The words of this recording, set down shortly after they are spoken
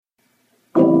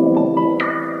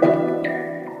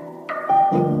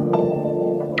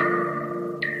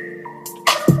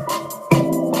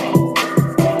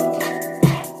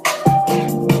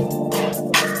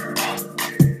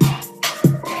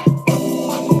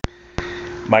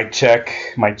Mic check,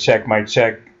 mic check, mic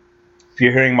check. If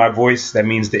you're hearing my voice, that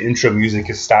means the intro music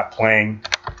has stopped playing.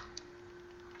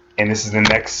 And this is the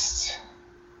next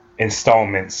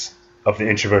installments of the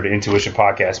Introverted Intuition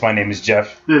Podcast. My name is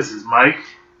Jeff. This is Mike.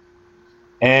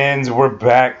 And we're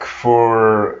back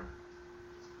for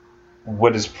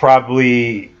what has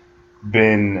probably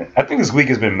been... I think this week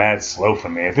has been mad slow for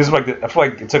me. I feel like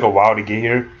it took a while to get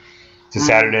here to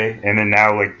Saturday. And then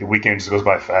now, like, the weekend just goes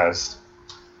by fast.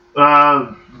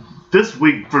 This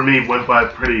week for me went by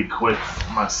pretty quick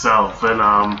myself,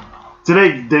 and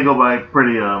today did go by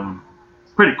pretty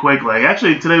quick. Like,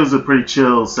 actually, today was a pretty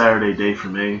chill Saturday day for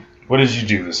me. What did you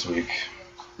do this week?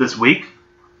 This week?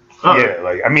 Oh. Yeah,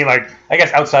 I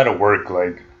guess outside of work,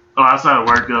 like. Oh, outside of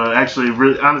work, actually,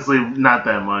 really, honestly, not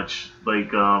that much.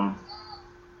 Like,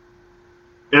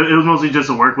 it was mostly just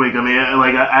a work week. I mean,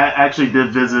 I actually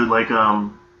did visit like a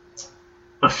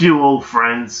few old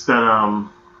friends that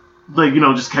like, you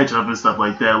know, just catching up and stuff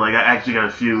like that. Like, I actually got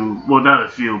a few, well, not a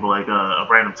few, but like a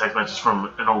random text message from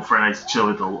an old friend I used to chill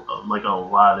with a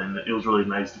lot, and it was really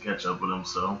nice to catch up with him.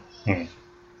 So,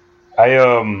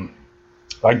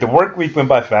 like the work week went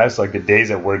by fast, like the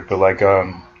days at work, but like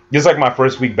this is like my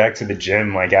first week back to the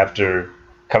gym, like after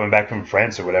coming back from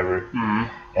France or whatever,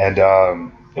 and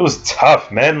it was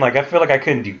tough, man. Like I feel like I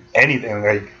couldn't do anything.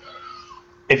 Like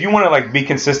if you want to like be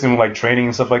consistent with like training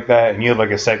and stuff like that, and you have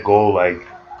like a set goal, like.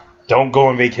 Don't go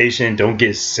on vacation. Don't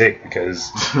get sick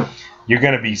because you're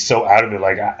gonna be so out of it.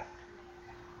 Like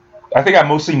I think I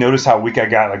mostly noticed how weak I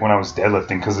got like when I was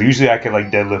deadlifting because usually I could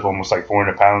like deadlift almost like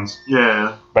 400 pounds.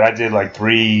 Yeah. But I did like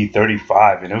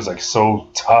 335 and it was like so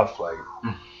tough. Like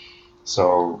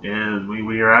so. Yeah, we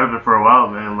were out of it for a while,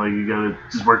 man. Like you gotta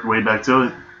just work your way back to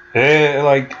it. Yeah,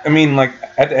 like I mean, like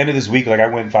at the end of this week, like I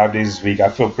went 5 days this week. I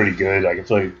feel pretty good. Like I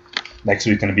feel like next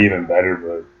week's gonna be even better,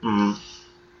 but.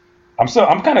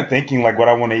 I'm kind of thinking like what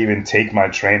I want to even take my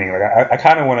training. Like I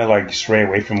kind of want to like stray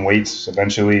away from weights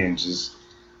eventually and just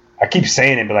I keep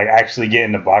saying it, but like actually get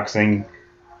into boxing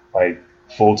like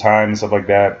full time and stuff like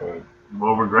that. But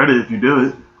won't regret it if you do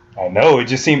it. I know it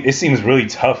seems really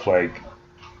tough. Like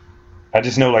I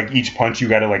just know like each punch you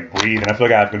gotta like breathe, and I feel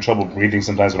like I have trouble breathing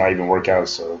sometimes when I even work out.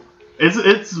 So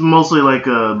it's mostly like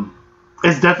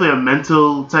it's definitely a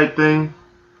mental type thing,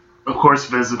 of course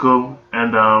physical,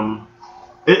 and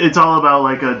It's all about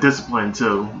like a discipline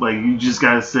too. Like you just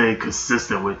gotta stay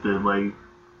consistent with it. Like,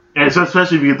 and so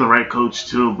especially if you get the right coach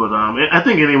too. But I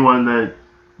think anyone that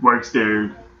works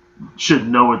there should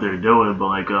know what they're doing. But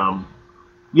like,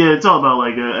 yeah, it's all about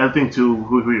like I think too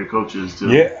who your coach is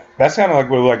too. Yeah, that's kind of like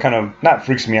what like kind of not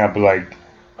freaks me out, but like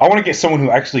I want to get someone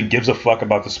who actually gives a fuck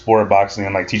about the sport of boxing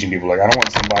and like teaching people. Like I don't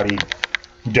want somebody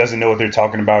who doesn't know what they're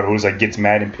talking about, who's like gets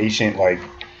mad impatient. Like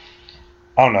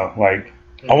I don't know, like.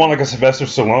 I want like a Sylvester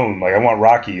Stallone. Like I want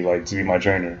Rocky like to be my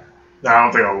trainer. No, I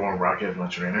don't think I want Rocky as my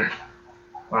trainer.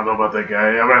 I don't know about that guy.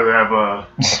 I'd rather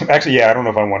have Actually, yeah, I don't know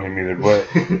if I want him either, but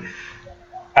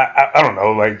I don't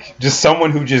know. Like just someone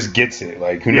who just gets it.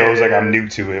 Like who knows? Like I'm new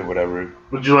to it, whatever.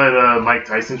 Would you let Mike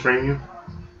Tyson train you?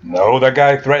 No, that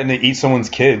guy threatened to eat someone's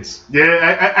kids. Yeah,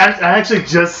 I actually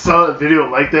just saw a video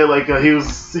like that. Like he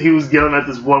was yelling at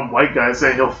this one white guy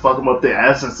saying he'll fuck him up the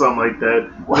ass or something like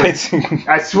that. What? Like,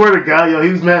 I swear to God, yo, he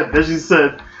was mad. Bitch,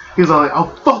 he was like,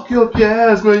 I'll fuck you up your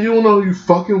ass, man. You don't know who you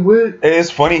fucking with.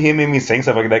 It's funny he made me saying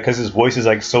stuff like that because his voice is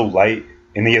like so light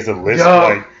and he has a lisp.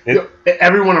 Yo,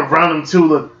 everyone around him too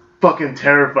looked fucking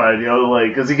terrified, yo.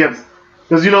 Like,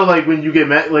 because you know, like when you get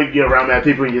mad, like you're around mad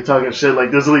people and you're talking shit,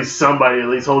 like there's at least somebody at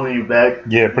least holding you back.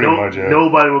 Yeah, pretty much. Yeah.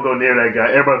 Nobody will go near that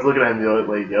guy. Everybody's looking at him,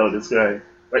 like, yo, this guy.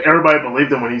 Like everybody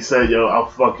believed him when he said, "Yo, I'll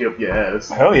fuck you up your ass."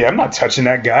 Hell yeah, I'm not touching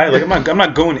that guy. Like I'm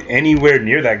not going anywhere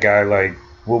near that guy. Like,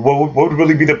 what would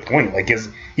really be the point? Like, is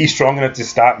he strong enough to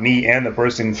stop me and the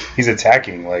person he's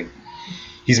attacking? Like,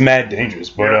 he's mad dangerous.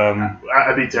 But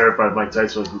I'd be terrified if Mike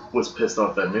Tyson was pissed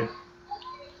off at me.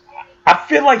 I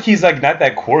feel like he's like not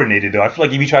that coordinated though. I feel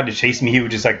like if he tried to chase me, he would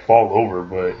just like fall over.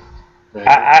 But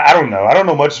I don't know. I don't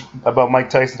know much about Mike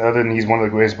Tyson other than he's one of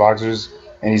the greatest boxers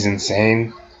and he's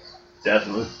insane.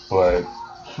 Definitely. But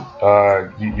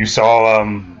you saw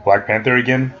Black Panther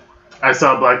again? I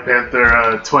saw Black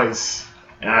Panther twice.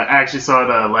 I actually saw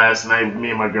it last night.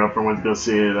 Me and my girlfriend went to go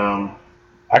see it.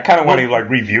 I kind of want to like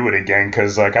review it again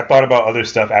because like I thought about other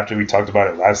stuff after we talked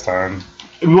about it last time.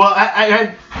 Well,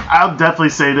 I'll definitely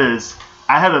say this.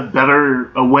 I had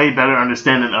a way better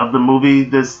understanding of the movie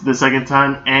the second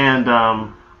time, and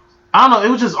I don't know, it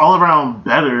was just all around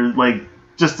better. Like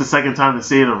just the second time to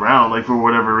see it around, like for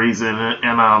whatever reason,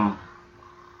 and I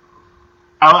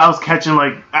was catching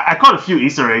like I caught a few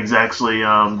Easter eggs actually.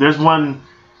 There's one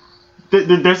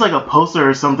there's like a poster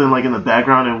or something like in the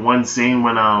background in one scene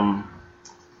when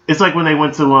it's like when they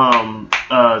went to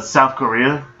South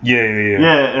Korea.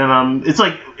 Yeah, and it's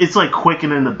like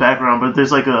quickening in the background, but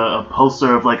there's like a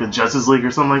poster of like a Justice League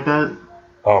or something like that.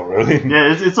 Oh, really?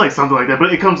 Yeah, it's like something like that,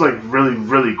 but it comes like really,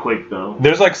 really quick though.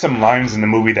 There's like some lines in the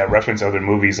movie that reference other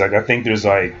movies. Like I think there's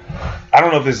like, I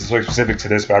don't know if this is like specific to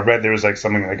this, but I read there was like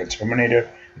something like a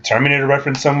Terminator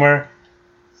reference somewhere.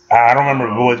 I don't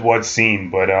remember what scene,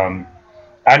 but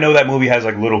I know that movie has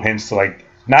like little hints to like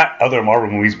not other Marvel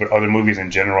movies, but other movies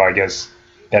in general, I guess,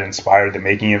 that inspired the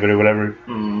making of it or whatever.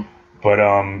 Mm. But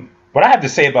what I have to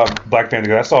say about Black Panther,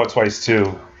 because I saw it twice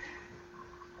too.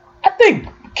 I think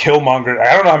Killmonger,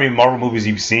 I don't know how many Marvel movies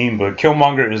you've seen, but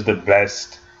Killmonger is the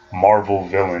best Marvel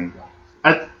villain.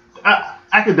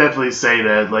 I could definitely say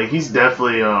that. Like, he's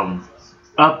definitely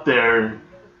up there.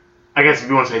 I guess if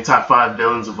you want to say top 5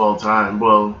 villains of all time.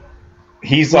 Well,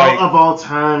 he's like of all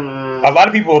time. A lot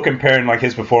of people are comparing like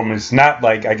his performance, not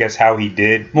like I guess how he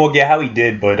did. Well, yeah, how he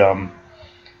did, but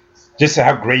just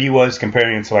how great he was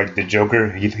comparing it to like the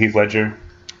Joker, Heath Ledger.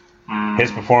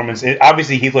 His performance,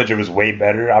 obviously Heath Ledger was way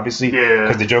better, obviously,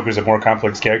 because the Joker's a more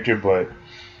complex character. But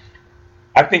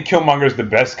I think Killmonger is the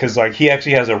best because like he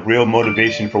actually has a real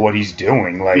motivation for what he's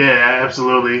doing. Like, yeah,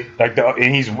 absolutely. Like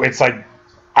it's like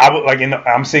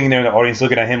I'm sitting there in the audience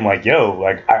looking at him like, yo,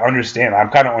 like I understand. I'm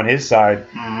kind of on his side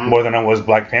more than I was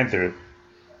Black Panther.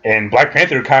 And Black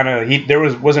Panther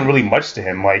wasn't really much to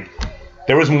him. Like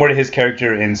there was more to his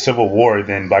character in Civil War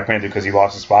than Black Panther because he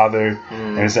lost his father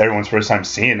and it's everyone's first time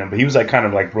seeing him. But he was like kind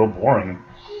of like real boring.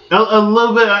 A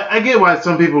little bit. I get why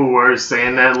some people were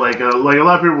saying that. Like a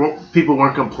lot of people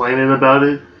weren't complaining about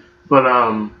it. But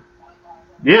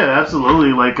yeah,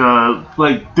 absolutely.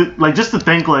 Like just to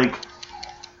think like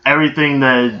everything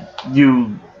that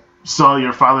you saw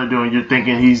your father doing, you're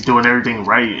thinking he's doing everything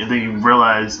right, and then you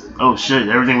realize, oh shit,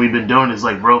 everything we've been doing is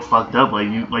like real fucked up. Like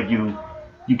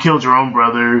you killed your own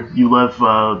brother. You left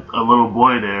a little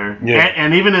boy there. Yeah.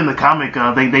 And even in the comic,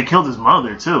 they killed his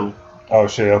mother too. Oh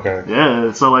shit! Okay.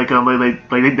 Yeah. So like they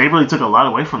really took a lot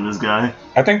away from this guy.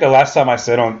 I think the last time I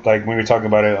said on like when we were talking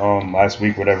about it last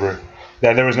week, whatever,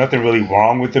 that there was nothing really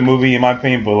wrong with the movie in my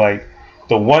opinion. But like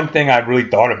the one thing I really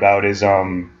thought about is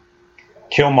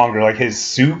Killmonger, like his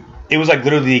suit. It was like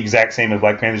literally the exact same as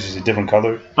Black Panther's, just a different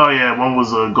color. Oh yeah, one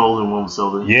was gold and one was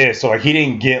silver. Yeah. So like he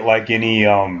didn't get like any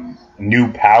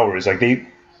new powers. Like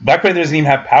Black Panther doesn't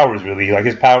even have powers really. Like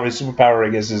his superpower, I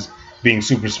guess, is being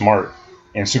super smart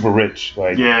and super rich.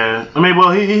 Like yeah, I mean,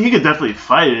 well, he could definitely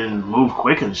fight and move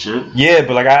quick and shit. Yeah,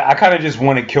 but like I kind of just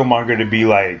wanted Killmonger to be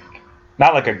like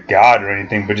not like a god or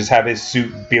anything, but just have his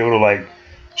suit be able to like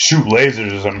shoot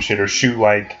lasers or some shit, or shoot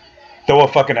like throw a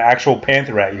fucking actual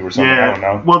panther at you or something. Yeah. I don't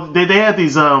know. Well, they had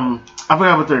these I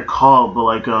forgot what they're called, but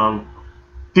like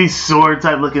these sword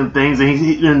type looking things,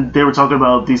 and they were talking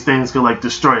about these things could like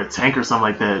destroy a tank or something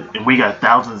like that, and we got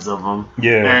thousands of them.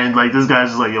 Yeah. And like this guy's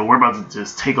just like, yo, we're about to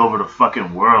just take over the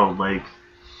fucking world. Like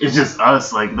it's just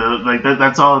us. Like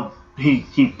that's all he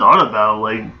thought about.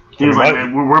 Like he was like,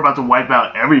 man, we're about to wipe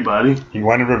out everybody. He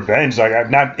wanted revenge. Like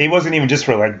it wasn't even just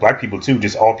for like black people too,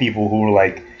 just all people who were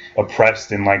like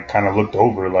oppressed and like kind of looked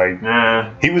over. Like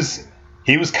yeah.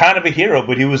 He was kind of a hero,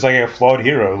 but he was like a flawed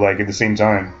hero, like at the same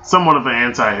time. Somewhat of an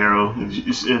anti-hero,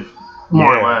 if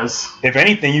more or less. If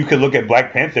anything, you could look at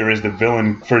Black Panther as the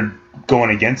villain for going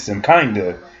against him,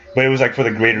 kinda. But it was like for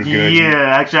the greater good.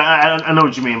 Yeah, actually, I know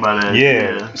what you mean by that.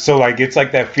 Yeah. So like, it's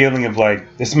like that feeling of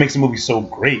like, this makes the movie so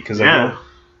great because I don't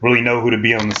really know who to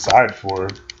be on the side for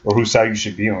or whose side you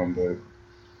should be on. But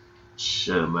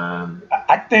shit, man.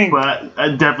 I think. But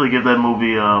I definitely give that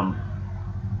movie.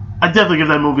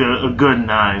 A good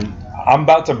 9. I'm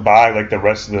about to buy like the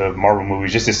rest of the Marvel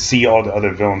movies just to see all the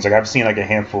other villains. Like I've seen like a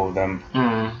handful of them,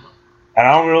 and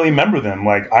I don't really remember them.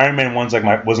 Like Iron Man 1's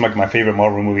like was my favorite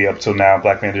Marvel movie up till now.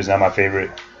 Black Panther's now my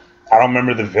favorite. I don't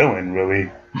remember the villain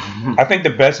really. I think the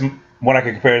best one I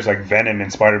could compare is like Venom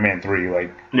and Spider-Man 3.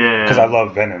 Like because I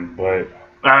love Venom, but.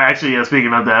 Actually, yeah,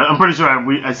 speaking of that, I'm pretty sure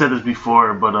I said this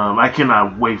before, but I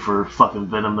cannot wait for fucking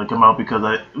Venom to come out because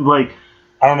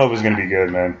I don't know if it's gonna be good,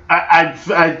 man.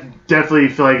 I definitely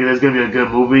feel like it is gonna be a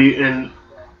good movie, and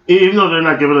even though they're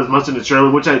not giving us much in the trailer,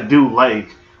 which I do like,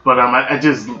 but I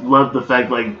just love the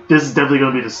fact like this is definitely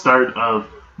gonna be the start of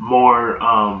more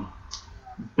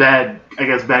bad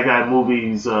guy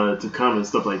movies to come and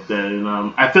stuff like that, and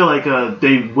I feel like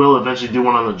they will eventually do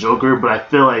one on the Joker, but I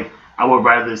feel like I would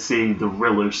rather see the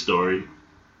Riddler story.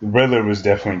 The Riddler was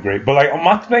definitely great, but like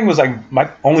my thing was like my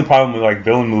only problem with like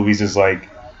villain movies is like.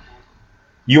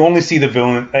 you only see the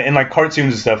villain in like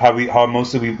cartoons and stuff. How we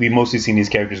mostly seen these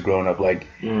characters growing up. Like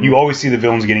you always see the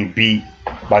villains getting beat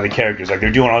by the characters. Like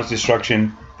they're doing all this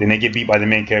destruction, then they get beat by the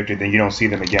main character, then you don't see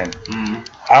them again.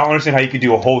 I don't understand how you could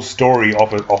do a whole story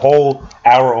off of a whole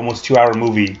hour, almost 2 hour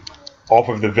movie off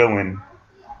of the villain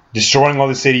destroying all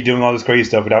the city, doing all this crazy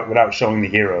stuff without showing the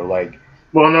hero. Like,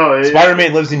 well, no,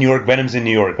 Spider-Man lives in New York, Venom's in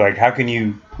New York. Like, how can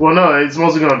you? Well, no, it's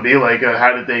mostly gonna be like,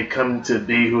 how did they come to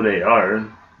be who they are?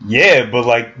 Yeah, but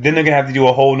like, then they're gonna have to do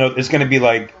a whole nother. It's gonna be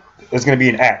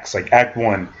in acts. Like Act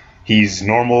 1, he's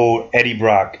normal Eddie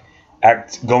Brock.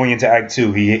 Going into Act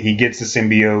 2, he gets the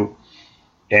symbiote,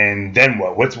 and then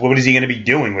what? What is he gonna be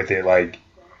doing with it? Like,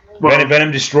 well,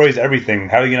 Venom destroys everything.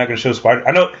 How are you not gonna show Spider?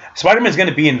 I know Spider-Man's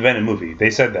gonna be in the Venom movie. They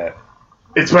said that.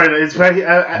 It's probably.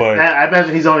 I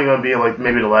imagine he's only gonna be in like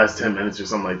maybe the last 10 minutes or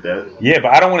something like that. Yeah,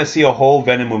 but I don't want to see a whole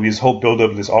Venom movie, this whole build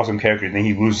up of this awesome character, and then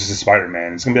he loses to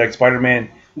Spider-Man. It's gonna be like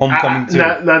Spider-Man Homecoming 2.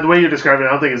 Not the way you're describing it,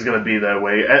 I don't think it's gonna be that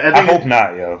way. I hope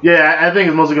not, yo. Yeah, I think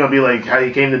it's mostly gonna be like how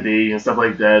he came to be and stuff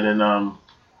like that, and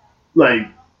like.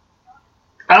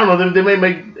 I don't know. They may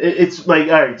make it's like,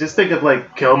 all right. Just think of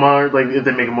like Killmonger. Like if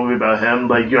they make a movie about him,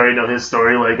 like you already know his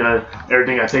story. Like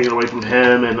everything got taken away from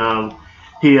him, and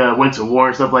he went to war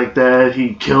and stuff like that.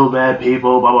 He killed bad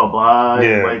people, blah blah blah.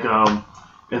 Yeah. And,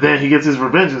 and then he gets his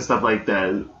revenge and stuff like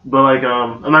that. But like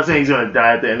I'm not saying he's gonna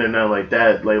die at the end of that like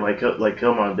that. Like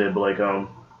Killmonger did. But like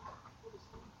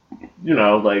you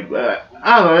know, like I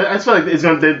don't know. I just feel like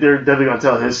they're definitely gonna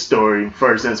tell his story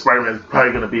first, and Spider-Man's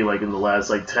probably gonna be like in the last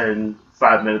like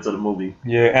 5 minutes of the movie.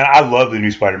 Yeah, and I love the new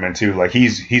Spider-Man too. Like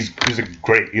he's a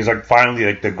great. He's like finally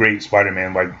like the great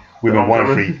Spider-Man. Like we've been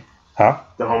wanting for. Huh?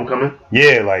 The Homecoming.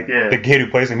 Yeah, like the kid who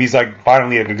plays him. He's like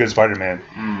finally like a good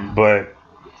Spider-Man. But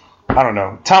I don't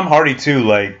know. Tom Hardy too.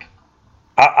 Like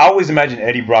I always imagine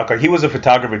Eddie Brock. Like he was a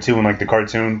photographer too in like the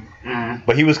cartoon.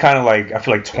 But he was kind of like I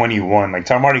feel like 21. Like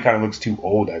Tom Hardy kind of looks too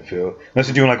old. I feel unless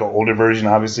they're doing like an older version,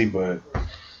 obviously. But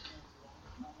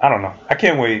I don't know. I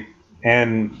can't wait.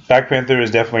 And Black Panther is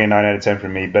definitely a 9 out of 10 for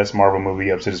me. Best Marvel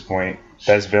movie up to this point.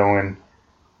 Best villain.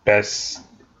 Best.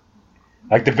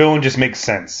 Like the villain just makes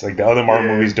sense. Like the other Marvel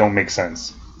movies don't make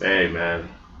sense. Hey man,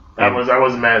 I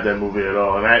wasn't mad at that movie at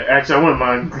all. And I wouldn't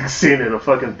mind seeing it a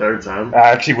fucking third time.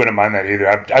 I actually wouldn't mind that either.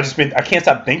 I can't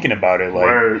stop thinking about it. Like,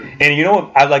 Word. And you know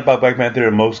what I like about Black Panther the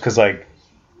most? Because like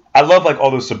I love like all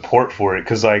the support for it.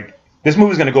 Because like this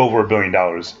movie's gonna go over $1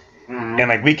 billion, and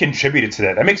like we contributed to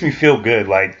that. That makes me feel good.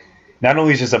 Like. Not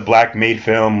only is it just a black made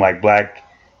film, like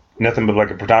nothing but like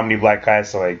a predominantly black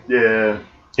cast, so like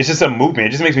it's just a movement.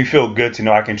 It just makes me feel good to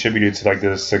know I contributed to like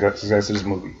the success of this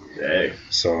movie. Dang.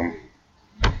 So,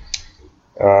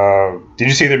 did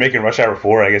you see they're making Rush Hour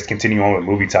 4? I guess continuing on with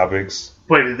movie topics.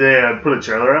 Wait, did they put a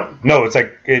trailer out? No, it's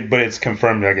like, but it's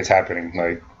confirmed like it's happening.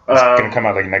 Like it's gonna come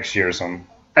out like next year or something.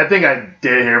 I think I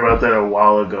did hear about that a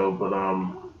while ago, but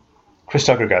Chris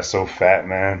Tucker got so fat,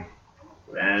 man.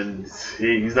 And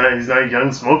he's not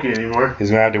young Smokey anymore.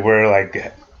 He's gonna have to wear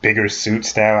like bigger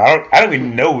suits now. I don't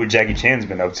even know what Jackie Chan's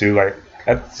been up to. Like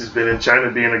he's just been in China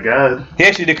being a god. He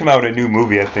actually did come out with a new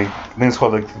movie. I think it's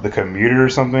called like The Commuter or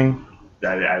something.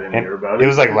 I didn't hear about it. It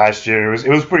was like last year. It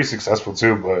was pretty successful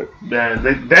too. But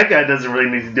man, that guy doesn't really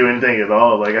need to do anything at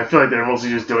all. Like I feel like they're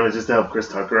mostly just doing it just to help Chris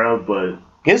Tucker out. But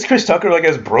is Chris Tucker like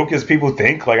as broke as people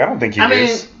think? Like I don't think he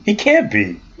is. He can't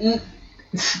be.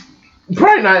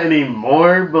 Probably not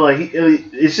anymore, but like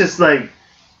it's just like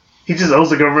he just owes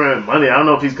the government money. I don't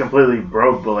know if he's completely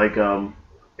broke, but like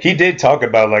he did talk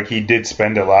about like he did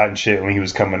spend a lot and shit when he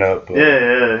was coming up. But.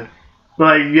 Yeah,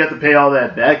 but like you have to pay all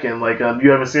that back, and like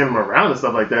you haven't seen him around and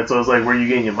stuff like that. So it's like where are you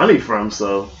getting your money from?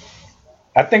 So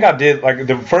I think I did like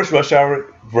the first Rush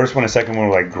Hour, first one and second one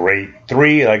were like great.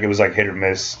 3 like it was like hit or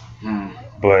miss,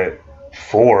 but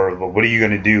 4, but what are you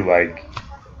gonna do like?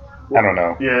 I don't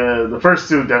know. Yeah, the first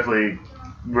 2 definitely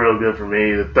real good for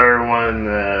me. The third one,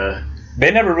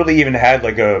 they never really even had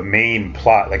like a main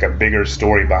plot, like a bigger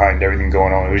story behind everything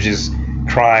going on. It was just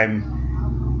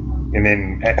crime, and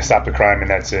then stop the crime, and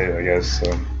that's it, I guess.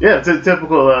 So. Yeah, it's a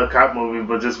typical cop movie,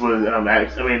 but just with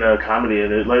comedy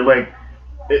in it.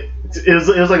 It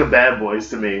was like a Bad Boys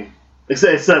to me,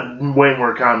 except way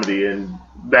more comedy, and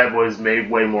Bad Boys made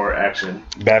way more action.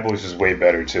 Bad Boys is way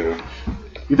better too.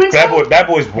 You think Bad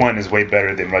Boys 1 is way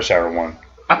better than Rush Hour 1.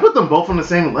 I put them both on the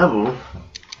same level.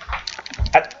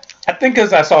 I think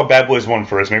because I saw Bad Boys 1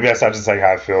 first. Maybe that's not just like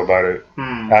how I feel about it.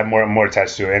 I'm more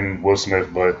attached to it and Will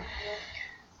Smith, but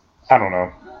I don't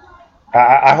know.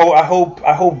 I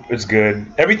hope it's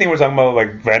good. Everything we're talking about,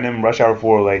 like Venom, Rush Hour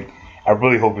 4, like I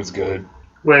really hope it's good.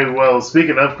 Wait, well,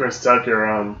 speaking of Chris Tucker,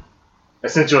 I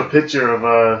sent you a picture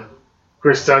of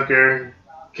Chris Tucker,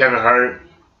 Kevin Hart.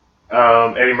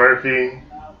 Eddie Murphy,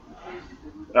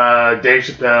 Dave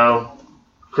Chappelle,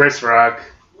 Chris Rock,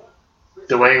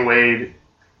 Dwayne Wade,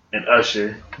 and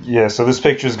Usher. Yeah, so this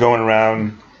picture is going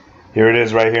around. Here it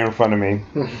is right here in front of me.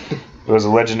 It was a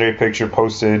legendary picture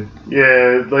posted.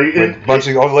 Yeah, like with a bunch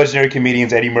of all the legendary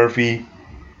comedians, Eddie Murphy.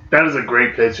 That is a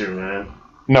great picture, man.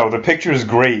 No, the picture is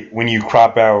great when you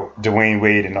crop out Dwayne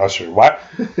Wade and Usher. Why?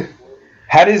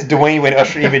 How does Dwayne Wade and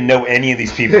Usher even know any of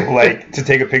these people, like, to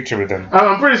take a picture with them?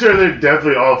 I'm pretty sure they're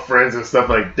definitely all friends and stuff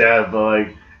like that, but,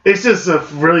 like, it's just a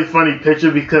really funny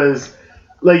picture because,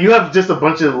 like, you have just a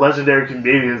bunch of legendary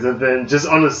comedians, and then just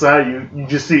on the side, you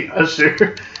just see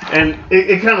Usher, and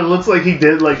it kind of looks like he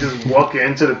did, like, just walk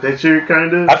into the picture,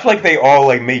 kind of. I feel like they all,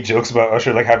 like, made jokes about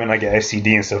Usher, like, having, like, an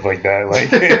STD and stuff like that.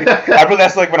 Like, I feel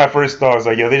that's, like, when I first thought, I was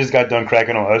like, yo, they just got done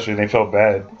cracking on Usher, and they felt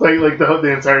bad. Like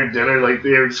the entire dinner, like, they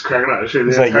were just cracking on Usher.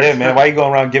 It's like, yeah, man, why you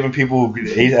going around giving people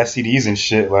STDs and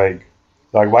shit? Like,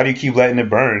 why do you keep letting it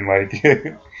burn? Like...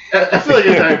 I feel like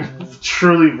if that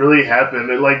truly really happened,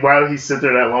 like, why would he sit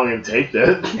there that long and take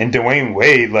that? And Dwayne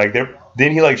Wade, like,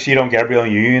 didn't he, like, cheat on Gabrielle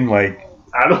Union? Like,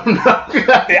 I don't know.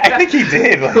 I think he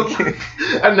did. Like,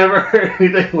 I've never heard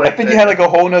anything like that. I think he had, like, a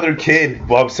whole nother kid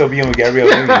while still being with Gabrielle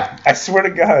Union. I swear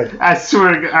to God. I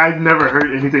swear to God, I've never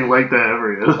heard anything like that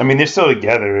ever. I mean, they're still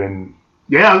together, and...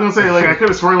 Yeah, I was gonna say, like, I could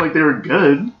have sworn, like, they were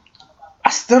good.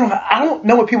 I don't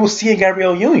know what people see in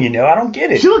Gabrielle Union, you know? I don't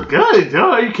get it. She look good, yo.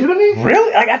 Are you kidding me?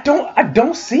 Really? Like, I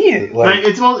don't see it. Like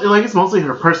it's mostly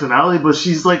her personality, but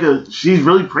she's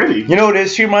really pretty. You know what it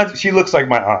is? She looks like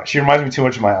my aunt. She reminds me too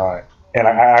much of my aunt. And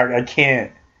I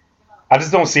can't, I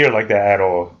just don't see her like that at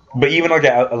all. But even like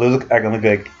I look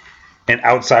like an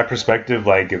outside perspective,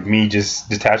 like of me just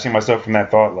detaching myself from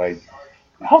that thought, like,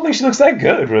 I don't think she looks that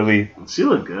good, really. She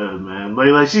look good, man.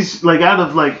 Like she's, like, out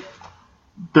of, like,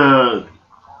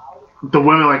 the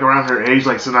women, like, around her age,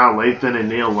 like Sanaa Lathan and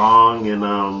Nia Long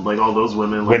and like all those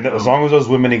women. Like, as long as those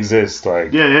women exist,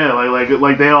 like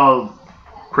like they all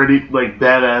pretty, like,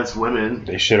 badass women.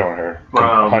 They shit on her,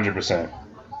 100%.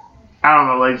 I don't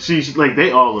know, like like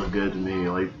they all look good to me.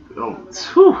 Like,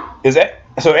 whew. Is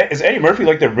Eddie Murphy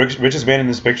like the richest man in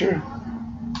this picture?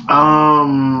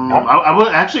 I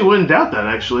wouldn't doubt that,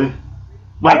 actually.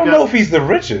 Like, I don't know if he's the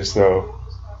richest though,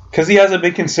 because he hasn't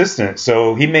been consistent.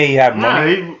 So he may have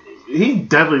money. He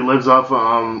definitely lives off.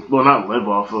 Well, not live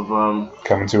off of.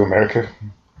 Coming to America.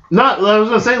 Not. I was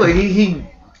gonna say, like, he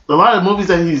a lot of movies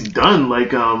that he's done,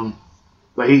 like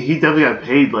he definitely got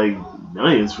paid like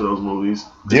millions for those movies.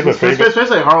 Do you have a favorite?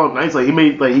 Especially like Harlem Nights. Like he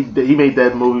made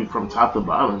that movie from top to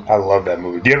bottom. I love that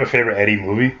movie. Do you have a favorite Eddie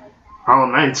movie?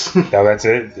 Harlem Nights. That's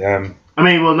it. I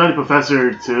mean, well, Nutty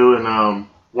Professor 2 and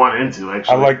 1 and 2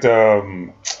 actually. I liked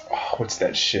what's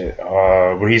that shit?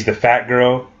 Where he's the fat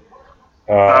girl.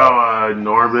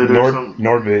 Norbit or something.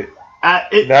 Norbit.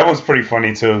 That was pretty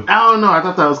funny too. I don't know. I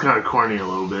thought that was kind of corny a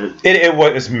little bit. It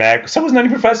was. It's mad. So was Nutty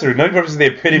Professor. Nutty Professor is the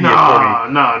epitome of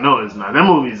corny. No, it's not. That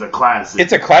movie is a classic.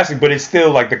 It's a classic, but it's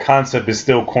still like the concept is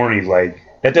still corny. Like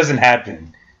that doesn't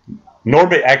happen.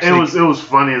 Norbit actually. It was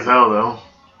funny as hell though.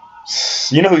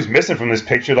 You know who's missing from this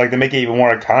picture? Like to make it even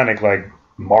more iconic. Like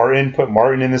Martin. Put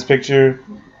Martin in this picture.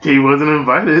 He wasn't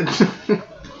invited.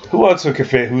 Who else could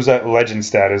fit? Who's at legend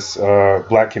status?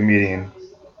 Black comedian.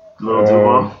 Lil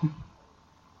Duval.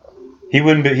 He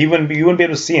wouldn't be. You wouldn't be able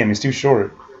to see him. He's too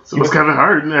short. So was Kevin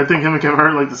Hart. I think him and Kevin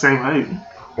Hart are like the same height.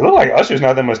 It looked like Usher's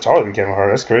not that much taller than Kevin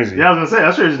Hart. That's crazy. Yeah, I was gonna say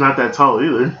Usher is not that tall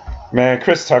either. Man,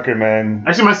 Chris Tucker, man.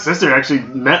 Actually, my sister actually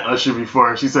met Usher before,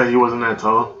 and she said he wasn't that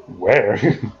tall. Where?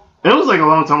 It was like a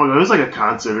long time ago. It was like a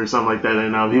concert or something like that,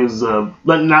 and he was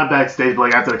not backstage, but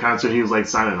like after the concert, he was like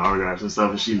signing autographs and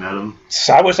stuff, and she met him.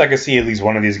 So I wish I could see at least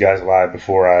one of these guys live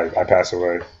before I pass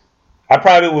away. I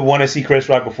probably would want to see Chris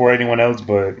Rock before anyone else,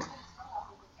 but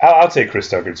I'll take Chris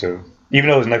Tucker too, even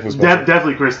though his neck was special.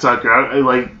 Definitely Chris Tucker.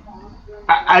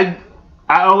 I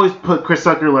always put Chris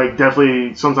Tucker like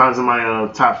definitely sometimes in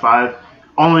my top 5,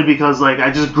 only because like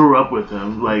I just grew up with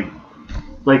him. Like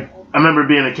I remember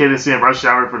being a kid and seeing Rush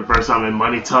Hour for the first time, and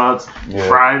Money Talks,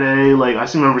 Friday. Like I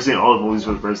just remember seeing all the movies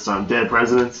for the first time. Dead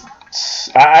Presidents.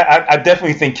 I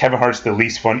definitely think Kevin Hart's the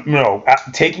least funny. No,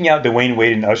 taking out Dwayne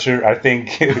Wade and Usher, I think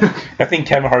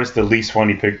Kevin Hart's the least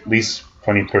funny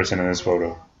person in this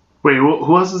photo. Wait,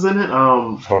 who else is in it?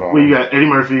 Hold on. Well, you got Eddie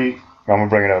Murphy. I'm gonna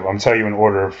bring it up. I'm telling you in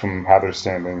order from how they're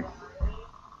standing.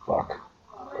 Fuck.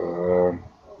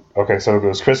 Okay, so it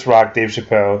goes Chris Rock, Dave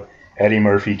Chappelle, Eddie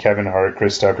Murphy, Kevin Hart,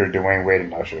 Chris Tucker, Dwayne Wade,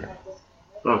 and Usher.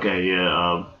 Okay,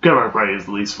 yeah. Kevin Hart probably is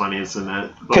the least funniest in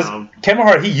that. Because Kevin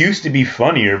Hart, he used to be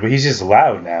funnier, but he's just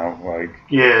loud now. Like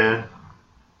yeah.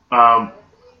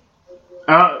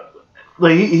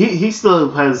 like he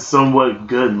still has somewhat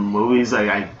good movies, like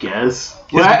I guess.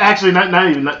 Well, actually, not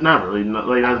really.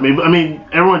 I mean,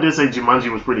 everyone did say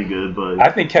Jumanji was pretty good, but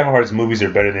I think Kevin Hart's movies are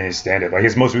better than his stand-up. Like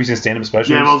his most recent stand-up specials.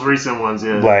 Yeah, most recent ones.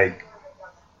 Yeah. Like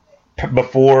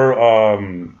before,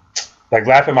 like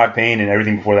Laugh at My Pain and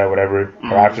everything before that, whatever,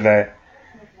 or after that.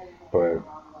 But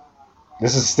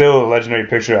this is still a legendary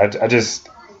picture.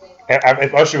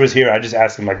 If Usher was here, I'd just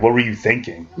ask him, like, what were you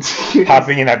thinking?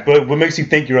 Hopping in that book. What makes you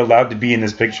think you're allowed to be in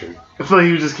this picture? I feel like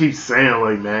you just keep saying,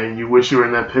 like, man, you wish you were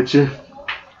in that picture.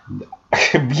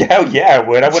 yeah, I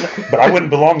would. But I wouldn't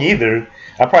belong either.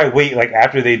 I'd probably wait, like,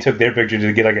 after they took their picture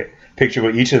to get, like, a picture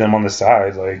with each of them on the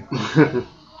sides. Like,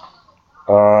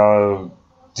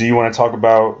 do you want to talk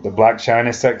about the Blac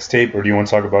Chyna sex tape, or do you want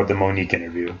to talk about the Monique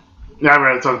interview? Yeah, I'd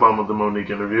rather talk about the Monique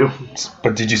interview.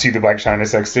 But did you see the Blac Chyna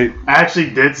sex tape? I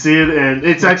actually did see it, and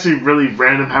it's actually really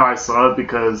random how I saw it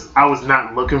because I was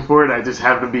not looking for it. I just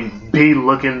happened to be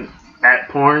looking at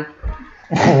porn.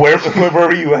 Where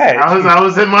were you at? I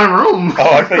was in my room.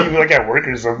 Oh, I thought you were like at work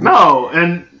or something. No,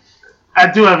 and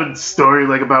I do have a story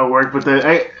like about work, but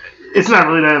it's not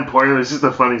really that important. It's just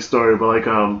a funny story. But like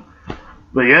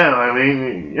but yeah, I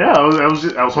mean, yeah, I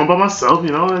was home by myself,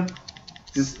 you know, and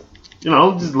just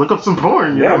look up some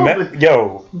porn. You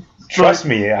know? Trust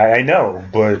me, I know,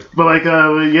 but like,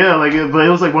 yeah, like, but it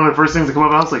was like one of the first things to come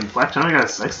up. I was like, Blac Chyna got a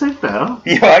sex tape, though.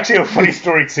 Yo, actually, a funny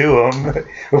story too.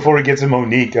 Before we get to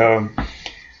Monique,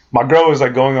 my girl was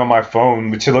like going on my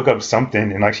phone to look up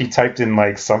something, and like she typed in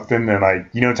like something, and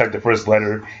like type the first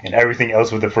letter, and everything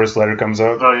else with the first letter comes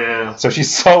up. Oh yeah. So she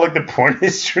saw like the porn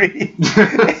history,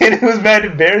 and it was mad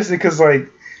embarrassing because like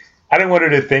I didn't want her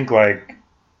to think like,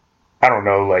 I don't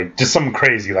know, like just something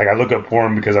crazy. Like I look up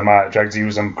porn because I'm not attracted to you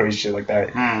or some crazy shit like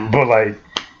that. But like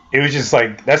it was just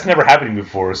like that's never happened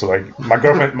before. So like my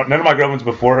girlfriend, none of my girlfriends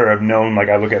before her have known like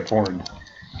I look at porn.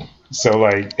 So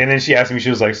like, and then she asked me, she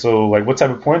was like, so like, what type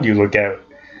of porn do you look at?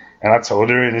 And I told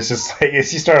her, and it's just like, and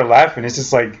she started laughing. It's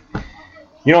just like,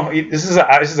 this is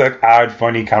an odd,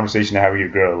 funny conversation to have with your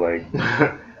girl. Like,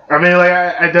 I mean, like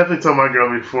I definitely told my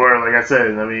girl before. Like I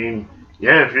said, I mean.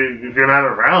 Yeah, if you're not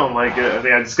around, like, I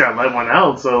mean, I just gotta let one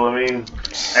out, so, I mean,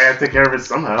 I gotta take care of it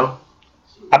somehow.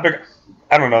 I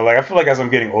don't know, like, I feel like as I'm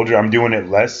getting older, I'm doing it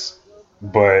less,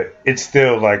 but it's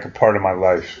still, like, a part of my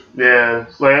life. Yeah,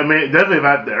 like, I mean, definitely if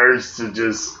I had the urge to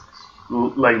just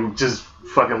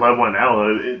fucking let one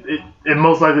out, it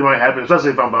most likely might happen,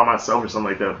 especially if I'm by myself or something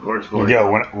like that, of course. Yeah,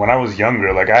 when I was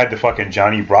younger, like, I had the fucking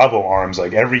Johnny Bravo arms,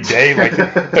 like, every day, like,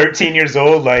 13 years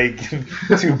old, like,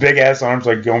 two big-ass arms,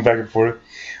 like, going back and forth.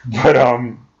 But,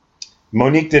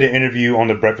 Monique did an interview on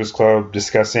The Breakfast Club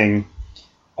discussing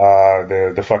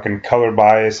the fucking color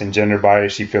bias and gender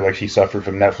bias she feel like she suffered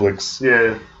from Netflix.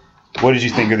 Yeah. What did you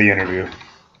think of the interview?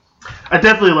 I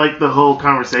definitely liked the whole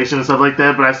conversation and stuff like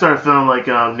that, but I started feeling like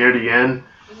near the end,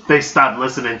 they stopped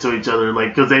listening to each other.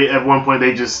 Like, because at one point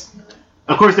they just,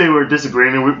 of course they were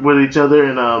disagreeing with each other,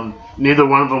 and neither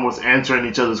one of them was answering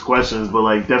each other's questions, but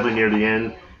like definitely near the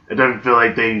end, I definitely feel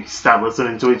like they stopped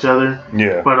listening to each other.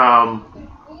 Yeah. But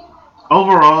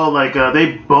overall, like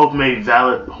they both made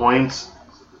valid points,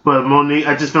 but Monique,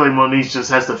 I just feel like Monique just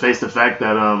has to face the fact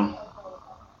that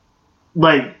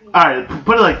like, all right,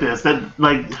 put it like this, that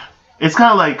like. It's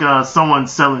kind of like someone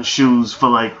selling shoes for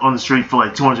like on the street for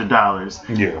like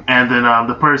 $200. Yeah. And then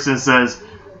the person says,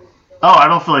 "Oh, I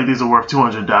don't feel like these are worth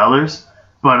 $200."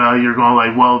 But you're going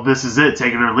like, "Well, this is it.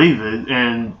 Take it or leave it."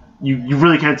 And you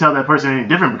really can't tell that person any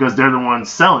different because they're the ones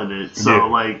selling it. So yeah.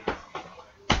 like,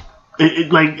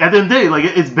 it like at the end of the day, like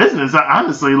it's business.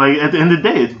 Honestly, like at the end of the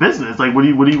day, it's business. Like, what do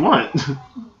you want?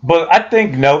 But I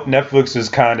think Netflix is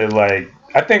kind of like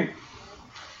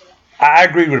I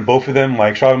agree with both of them.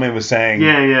 Like Charlamagne was saying,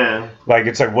 yeah. Like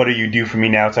it's like, what do you do for me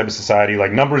now? Type of society.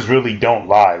 Like numbers really don't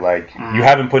lie. Like you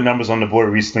haven't put numbers on the board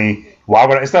recently. Why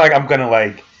would I? It's not like I'm gonna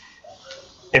like.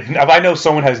 If I know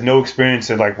someone has no experience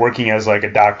in like working as like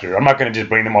a doctor, I'm not gonna just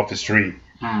bring them off the street.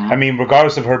 I mean,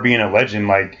 regardless of her being a legend,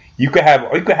 like you could have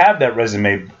that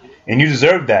resume, and you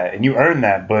deserve that, and you earn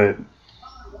that, but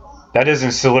that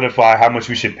doesn't solidify how much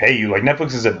we should pay you. Like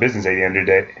Netflix is a business at the end of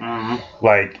the day.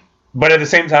 Like. But at the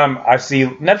same time, I see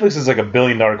Netflix is like $1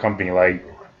 billion company. Like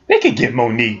they could give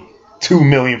Monique $2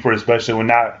 million for a special and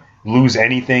not lose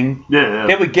anything. Yeah.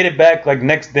 They would get it back like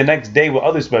the next day with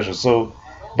other specials. So,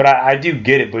 but I do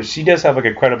get it. But she does have like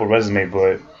a credible resume.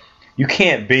 But you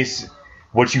can't base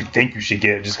what you think you should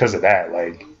get just because of that.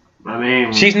 Like, I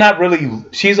mean, she's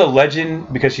a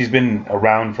legend because she's been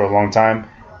around for a long time,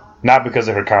 not because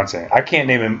of her content. I can't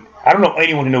name him. I don't know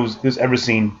anyone who's ever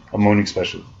seen a Monique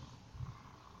special.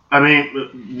 I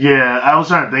mean, yeah, I was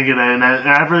trying to think of that, and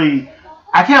I really,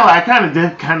 I kind of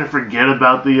did kind of forget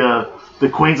about the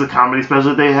Queens of Comedy special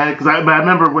that they had because I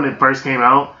remember when it first came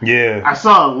out. Yeah. I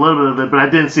saw a little bit of it, but I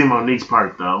didn't see Monique's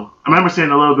part though. I remember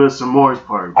seeing a little bit of Samore's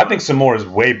part. I think Samore is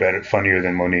way better, funnier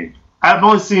than Monique. I've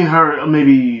only seen her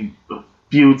maybe a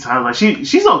few times. Like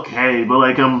she's okay, but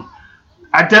like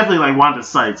I definitely like Wanda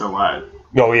Sykes a lot.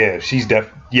 Oh yeah, she's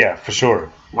yeah, for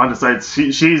sure. Wanda Sykes,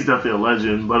 she's definitely a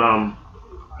legend. But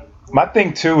my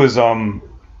thing too is well,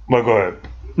 go ahead.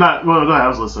 Go ahead. I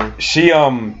was listening. She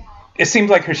it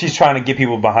seems like she's trying to get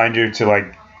people behind her to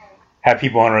like have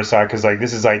people on her side because like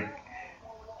this is like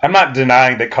I'm not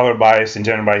denying that color bias and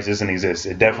gender bias doesn't exist.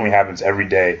 It definitely happens every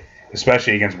day,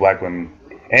 especially against black women.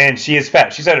 And she is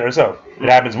fat. She said it herself. It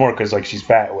happens more because like she's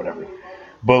fat or whatever.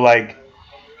 But like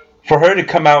for her to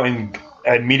come out and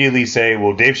immediately say,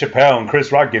 well, Dave Chappelle and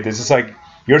Chris Rock get this, it's like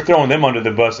you're throwing them under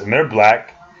the bus and they're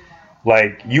black.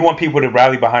 Like you want people to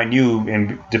rally behind you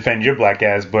and defend your black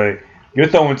ass, but you're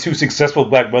throwing two successful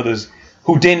black brothers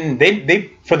who didn't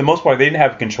they for the most part they didn't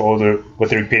have control of what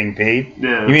they're getting paid.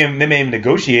 Yeah. They may have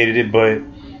negotiated it, but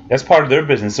that's part of their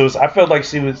business. So I felt like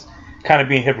she was kind of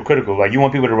being hypocritical. Like you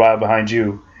want people to rally behind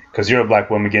you because you're a black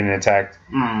woman getting attacked,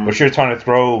 but you're trying to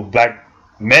throw black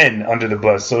men under the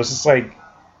bus. So it's just like,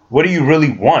 what do you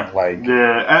really want? Like,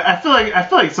 yeah, I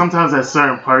feel like sometimes at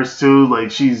certain parts too,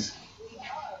 like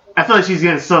I feel like she's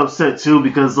getting so upset too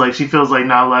because like she feels like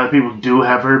not a lot of people do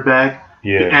have her back.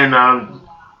 Yeah. And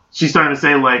she's starting to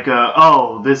say like,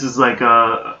 oh, this is like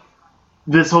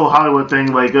this whole Hollywood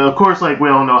thing. Like, of course, like we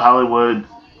all know Hollywood,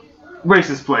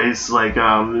 racist place. Like,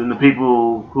 and the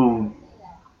people who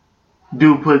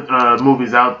do put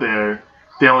movies out there,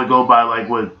 they only go by like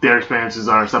what their experiences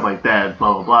are and stuff like that.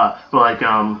 Blah blah blah. But like,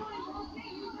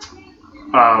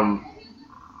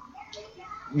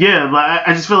 yeah, but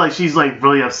I just feel like she's like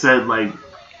really upset. Like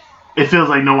it feels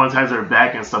like no one has her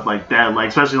back and stuff like that. Like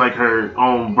especially like her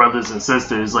own brothers and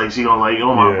sisters. Like she gonna like,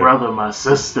 oh my brother, my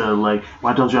sister. Like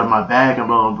why don't you have my back and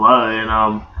blah blah blah.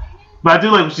 And but I do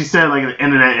like what she said like at the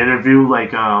end of that interview.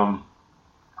 Like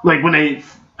when they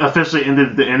officially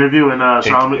ended the interview and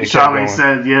Charlamagne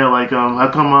said, yeah, like how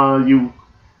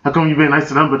come you been nice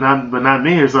to them but not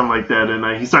me or something like that.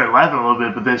 And he started laughing a little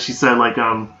bit. But then she said like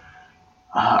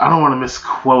I don't want to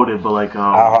misquote it, but like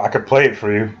I could play it for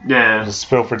you. Yeah. Just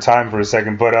fill for time for a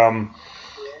second, but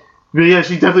yeah,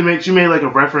 she definitely made like a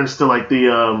reference to like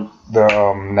the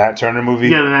Nat Turner movie.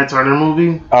 Yeah, the Nat Turner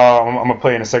movie. I'm gonna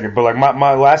play in a second, but like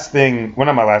my last thing, well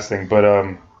not my last thing, but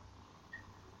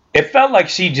it felt like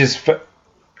she just,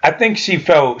 I think she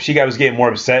felt she was getting more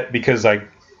upset because like,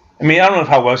 I mean I don't know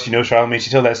how well she knows Charlamagne. She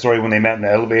told that story when they met in the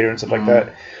elevator and stuff like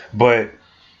that, but.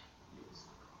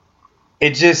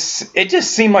 It just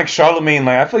seemed like Charlamagne,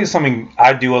 like I feel like it's something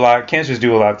I do a lot, cancers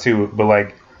do a lot too, but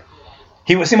like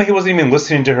it seemed like he wasn't even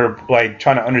listening to her, like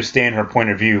trying to understand her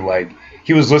point of view. Like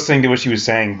he was listening to what she was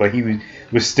saying, but he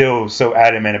was still so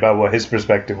adamant about what his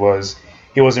perspective was.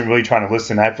 He wasn't really trying to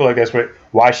listen. I feel like that's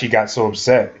why she got so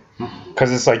upset,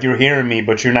 because it's like you're hearing me,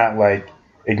 but you're not like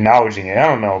acknowledging it. I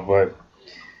don't know, but.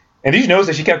 And did you notice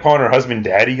that she kept calling her husband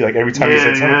daddy? Like every time he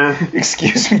said something,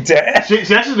 excuse me, dad. She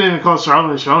actually didn't even call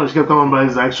Charlamagne. She kept calling him by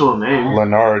his actual name.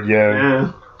 Leonard, yeah.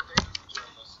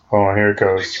 Hold on, here it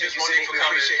goes. Thank you, we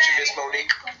appreciate you, Miss Monique.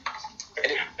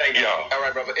 Thank you. All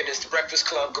right, brother. It is the Breakfast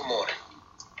Club. Good morning.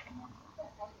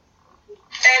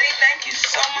 Eddie, thank you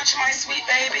so much, my sweet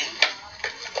baby,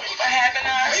 for having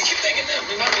us. Why you keep thinking them?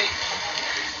 You know me.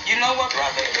 You know what,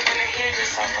 brother? You're going to hear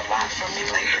yourself a lot from me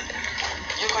lately.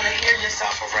 You're going to hear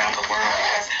yourself around the world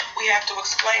because we have to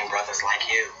explain brothers like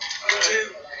you. You do.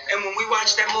 And when we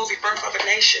watched that movie, Birth of a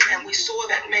Nation, and we saw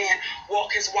that man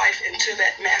walk his wife into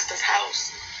that master's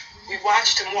house, we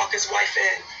watched him walk his wife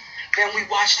in. Then we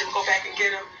watched him go back and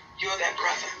get him. You're that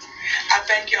brother. I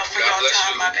thank y'all for your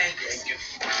time, my babies.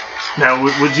 Now,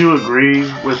 would you agree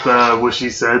with what she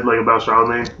said, like about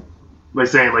Charlamagne, like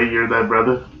saying like you're that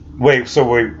brother? Wait.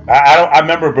 I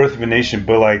remember Birth of a Nation,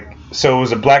 but like, so it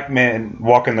was a black man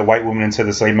walking the white woman into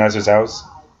the slave master's house.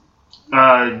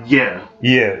 Yeah.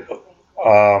 Yeah.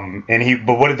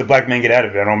 But what did the black man get out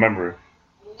of it? I don't remember.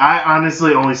 I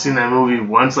honestly only seen that movie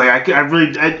once. Like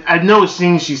I know what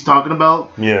scene she's talking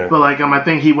about. Yeah. But like I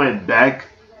think he went back.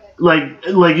 Like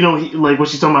you know like what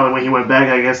she's talking about, like, when he went back,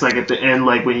 I guess like at the end,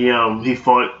 like when he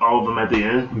fought all of them at the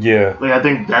end. Yeah. Like I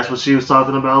think that's what she was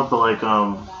talking about. But like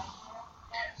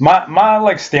my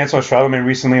like stance on Charlamagne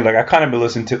recently, like I kind of been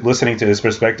listening to his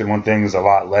perspective on things a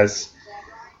lot less,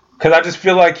 because I just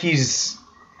feel like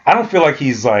I don't feel like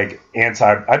he's like I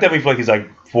definitely feel like he's like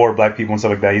for black people and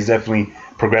stuff like that. He's definitely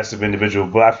a progressive individual,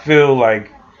 but I feel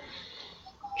like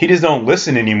he just don't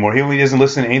listen anymore. He really doesn't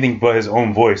listen to anything but his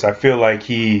own voice. I feel like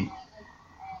he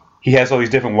he has all these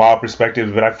different wild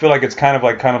perspectives, but I feel like it's kind of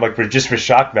like for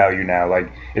shock value now.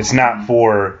 Like it's not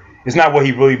what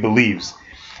he really believes.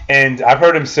 And I've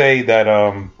heard him say that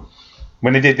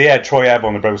when they had Troy Ave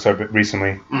on the Breakfast Club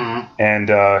recently, and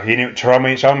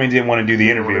Charlamagne didn't want to do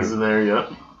the interview. Wasn't there yet.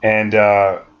 And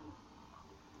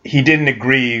he didn't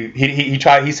agree.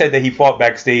 He said that he fought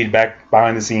backstage, back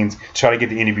behind the scenes, to try to get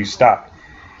the interview stopped.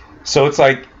 So it's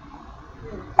like,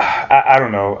 I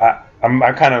don't know. I'm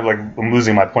kind of like I'm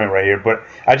losing my point right here, but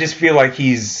I just feel like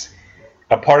he's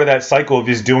a part of that cycle of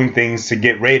just doing things to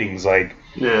get ratings. Like,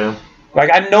 yeah. Like,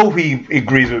 I know he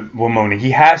agrees with Monique.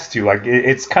 He has to. Like,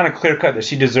 it's kind of clear cut that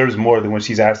she deserves more than when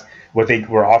she's asked what they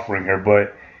were offering her.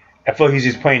 But I feel like he's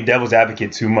just playing devil's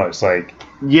advocate too much. Like,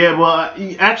 yeah, well,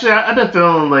 actually, I've been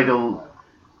feeling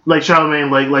like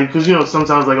Charlamagne, like, because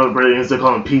sometimes like over Brilliant, they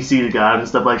call him PC the God and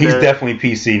stuff like he's that. He's definitely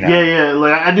PC now. Yeah.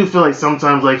 Like, I do feel like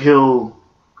sometimes like he'll,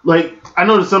 like, I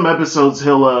know that some episodes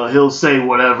he'll say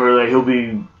whatever, like he'll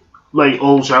be like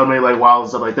old Charlamagne, like wild and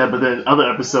stuff like that. But then other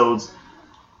episodes,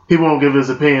 he won't give his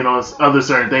opinion on other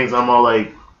certain things. I'm all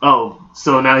like, oh,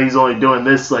 so now he's only doing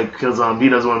this like because he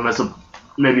doesn't want to mess up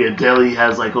maybe a deal he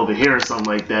has like over here or something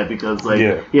like that because like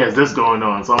he has this going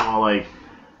on. So I'm all like,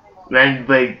 man,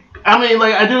 like, I mean,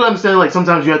 like, I do understand like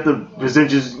sometimes you have to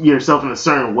present yourself in a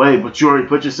certain way, but you already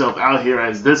put yourself out here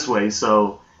as this way.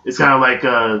 So it's kind of like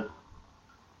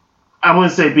I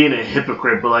wouldn't say being a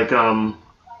hypocrite, but like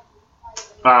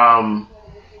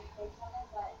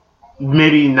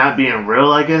maybe not being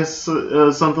real, I guess,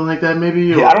 something like that, maybe.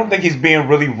 Yeah, I don't think he's being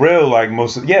really real, like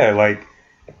most of. Yeah, like,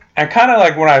 and kind of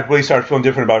like when I really started feeling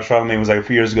different about Charlamagne was like a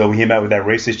few years ago when he met with that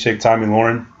racist chick, Tommy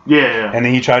Lauren. Yeah. And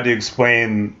then he tried to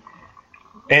explain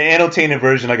an annotated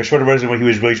version, like a shorter version, of what he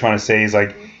was really trying to say is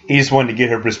like he just wanted to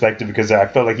get her perspective because I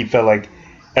felt like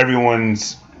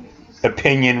everyone's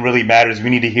opinion really matters. We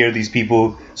need to hear these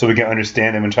people so we can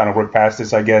understand them and trying to work past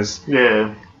this, I guess.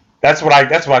 Yeah. That's what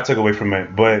I took away from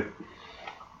it, but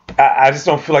I just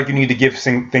don't feel like you need to give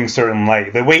things certain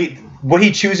light. The way what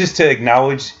he chooses to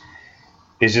acknowledge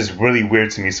is just really weird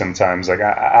to me sometimes. Like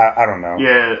I don't know.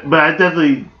 Yeah, but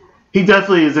he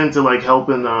definitely is into like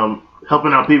helping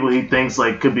out people he thinks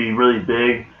like could be really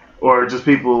big or just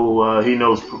people he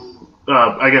knows.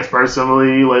 I guess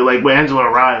personally, like with Angela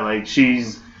Rye, like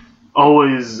she's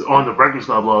always on the Breakfast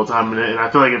Club all the time, and I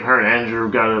feel like if her and Andrew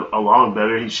got along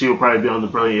better, she would probably be on the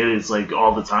Brilliant Idiots like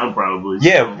all the time, probably.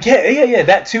 Yeah,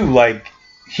 that too. Like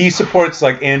he supports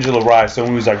like Angela Rye,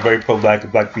 someone who's like very pro-black, a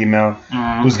black female,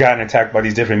 who's gotten attacked by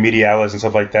these different media outlets and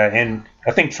stuff like that, and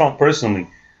I think Trump personally.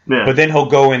 Yeah. But then he'll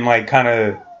go and like kind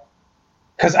of,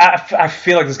 because I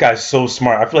feel like this guy's so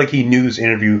smart. I feel like he knew this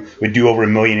interview would do over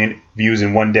 1 million views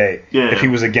in one day if he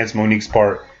was against Monique's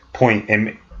point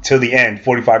and till the end,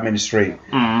 45 minutes straight.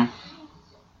 And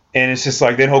it's just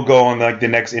like, then he'll go on like the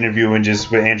next interview and just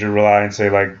with Andrew Rye and say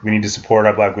like, we need to support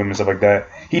our black women and stuff like that.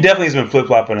 He definitely has been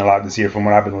flip-flopping a lot this year from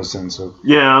what I've been listening to.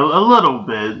 Yeah, a little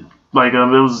bit. Like, there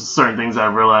was certain things I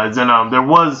realized. And there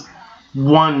was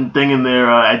one thing in there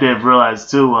I did realize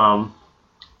too.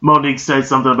 Monique said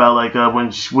something about like when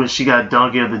she got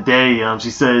Donkey of the Day, she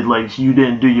said like you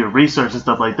didn't do your research and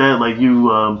stuff like that. Like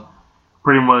you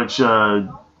pretty much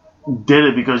did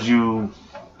it because you,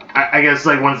 I guess,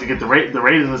 like wanted to get the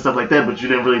ratings and stuff like that, but you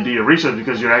didn't really do your research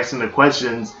because you're asking the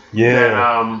questions. Yeah.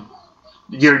 That,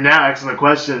 you're now asking the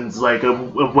questions like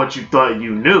of what you thought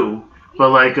you knew, but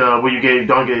like when you gave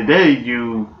Donkey of the Day,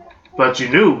 you thought you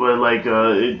knew, but like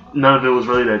none of it was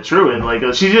really that true, and like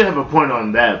she did have a point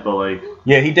on that, but like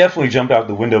he definitely jumped out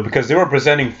the window because they were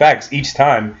presenting facts each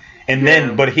time, and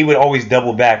then but he would always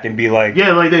double back and be like,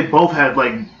 like they both had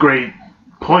like great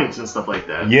points and stuff like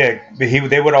that. Yeah, but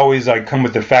they would always like come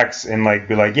with the facts and like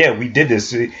be like, yeah, we did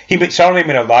this. Charlamagne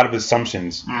made a lot of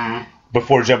assumptions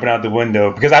before jumping out the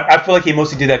window because I feel like he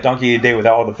mostly did that Donkey of the Day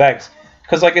without all the facts.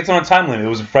 Because, like, it's on a time limit. It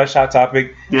was a fresh, hot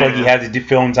topic. I feel like he had to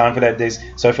film time for that day.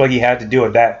 So I feel like he had to do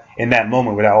it in that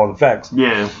moment without all the facts.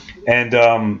 Yeah. And,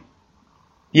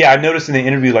 I noticed in the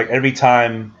interview, like, every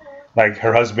time, like,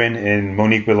 her husband and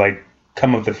Monique would, like,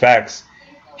 come up with the facts,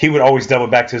 he would always double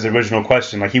back to his original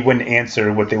question. Like, he wouldn't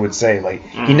answer what they would say. Like,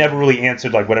 he never really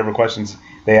answered, like, whatever questions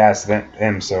they asked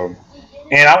him. So,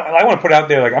 and I want to put it out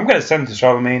there, like, I'm going to send it to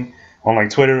Charlamagne on, like,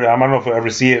 Twitter. I don't know if he'll ever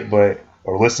see it,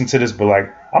 or listen to this, but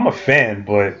like I'm a fan,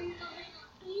 but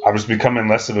I was becoming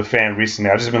less of a fan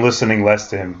recently. I've just been listening less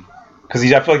to him because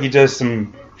I feel like he does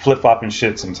some flip-flopping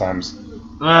shit sometimes.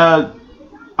 I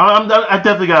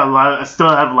definitely got I still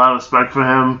have a lot of respect for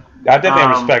him. I definitely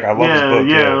have respect. I love his book.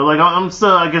 Yeah, like I'm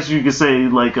still, I guess you could say,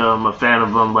 like a fan of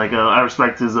him. Like I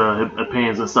respect his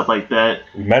opinions and stuff like that.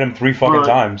 We met him 3 fucking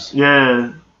times.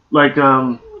 Yeah, like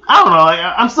I I don't know. Like,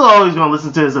 I'm still always gonna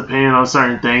listen to his opinion on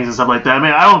certain things and stuff like that. I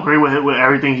mean, I don't agree with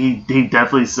everything he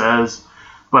definitely says,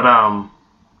 but I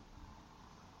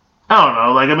don't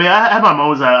know. Like, I mean, I have my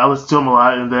moments that I listen to him a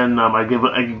lot, and then I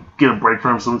get a break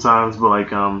from him sometimes. But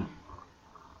like, I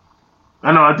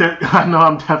know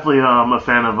I'm definitely a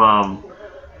fan of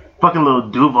fucking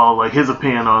Lil Duval. Like his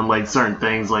opinion on like certain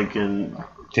things. Like, in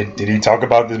did he talk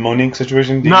about this Monique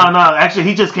situation? No. Actually,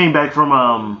 he just came back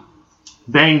from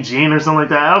Bang Gene or something like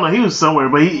that. I don't know. He was somewhere,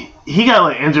 but he got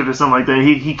like injured or something like that.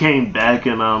 He came back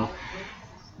and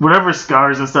whatever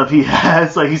scars and stuff he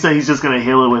has, like he said, he's just gonna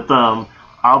heal it with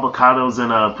avocados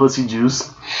and pussy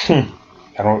juice.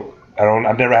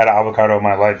 I've never had an avocado in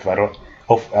my life.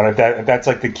 If that's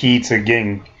like the key to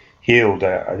getting healed,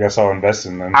 I guess I'll invest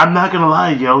in them. I'm not gonna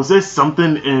lie, yo. Is there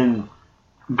something in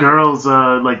girls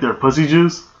like their pussy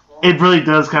juice? It really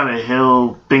does kind of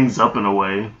heal things up in a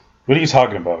way. What are you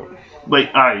talking about? Like,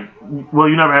 alright, well,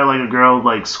 you never had like a girl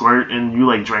like squirt and you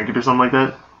like drank it or something like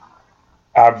that?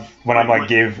 When I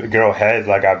gave a girl head,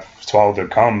 like I've swallowed their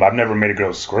cum. I've never made a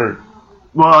girl squirt.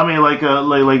 Well, I mean, like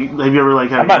have you ever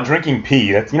like had? I'm not drinking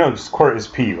pee. That's squirt is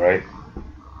pee, right?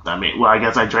 I mean, well, I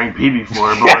guess I drank pee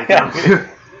before, but like.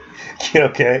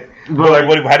 Okay. But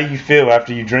like, how do you feel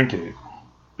after you drink it?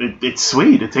 It's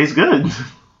sweet. It tastes good.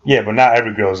 Yeah, but not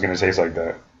every girl is gonna taste like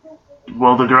that.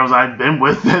 Well, the girls I've been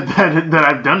with that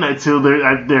I've done that to,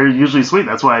 they're usually sweet.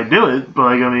 That's why I do it. But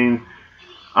like, I mean,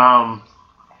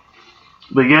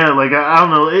 but yeah, like I don't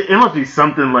know. It must be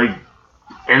something like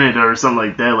in it or something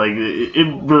like that. Like it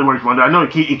really works wonder. I know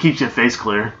it keeps your face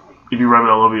clear if you rub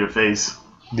it all over your face.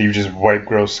 Do you just wipe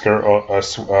girls'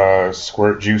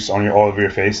 squirt juice on all over your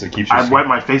face? It keeps you. I wipe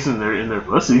my face in their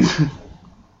pussies.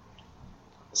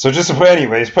 So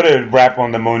anyways, put a wrap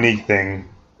on the Monique thing.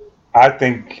 I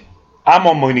think I'm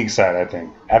on Monique's side. I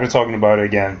think after talking about it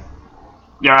again.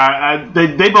 Yeah,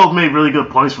 they both made really good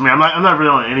points for me. I'm not really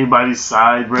on anybody's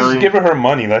side, really. Just give her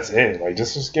money. That's it. Like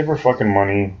just give her fucking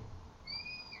money.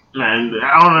 Man,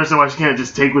 I don't understand why she can't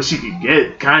just take what she could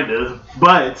get, kind of.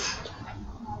 But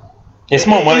it's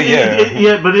more money,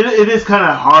 yeah. But it is kind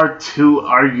of hard to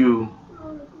argue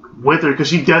with her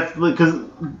because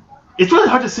it's really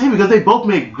hard to say because they both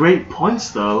make great points,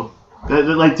 though.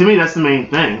 Like to me, that's the main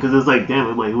thing because it's like, damn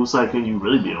it, like whose side can you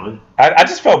really be on? I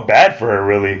just felt bad for her,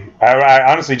 really.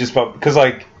 I honestly just felt because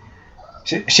like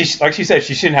she like she said,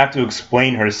 she shouldn't have to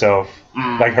explain herself,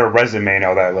 like her resume and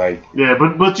all that. Like yeah,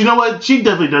 but you know what? She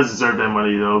definitely does deserve that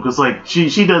money though, because like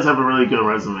she does have a really good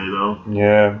resume though.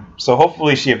 Yeah, so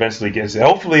hopefully she eventually gets it.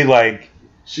 Hopefully, like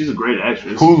she's a great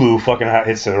actress. Hulu fucking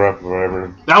hits her up or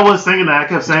whatever. I was thinking that. I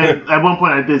kept saying at one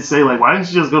point I did say like, why didn't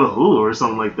she just go to Hulu or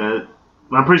something like that?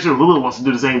 I'm pretty sure Hulu wants to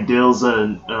do the same deals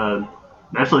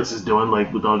Netflix is doing,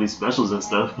 like with all these specials and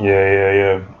stuff.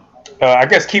 Yeah. I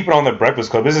guess keep it on the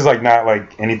Breakfast Club. This is like not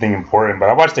like anything important, but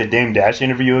I watched the Dame Dash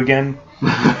interview again.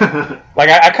 Like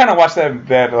I kind of watch that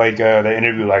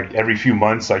interview like every few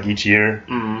months, like each year.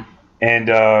 Mm-hmm. And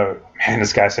man,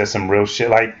 this guy says some real shit.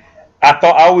 Like I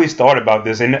always thought about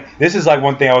this, and this is like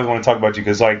one thing I always want to talk about you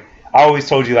because like I always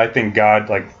told you that I think God,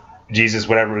 like Jesus,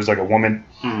 whatever, is like a woman,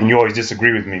 and you always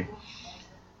disagree with me.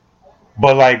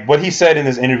 But like what he said in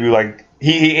this interview, like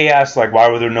he asked like why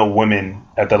were there no women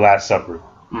at the Last Supper?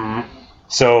 Mm-hmm.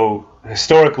 So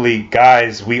historically,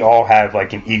 guys, we all have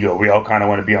like an ego. We all kind of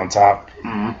want to be on top,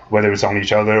 whether it's on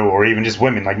each other or even just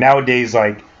women. Like nowadays,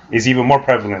 like it's even more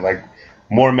prevalent. Like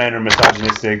more men are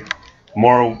misogynistic,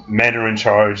 more men are in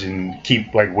charge and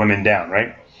keep like women down,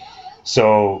 right?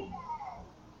 So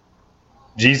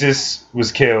Jesus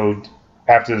was killed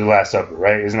after the Last Supper,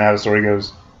 right? Isn't that how the story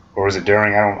goes? Or is it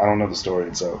during? I don't know the story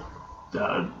itself.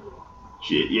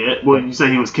 Shit, yeah. Well, you say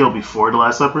he was killed before the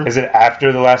Last Supper? Is it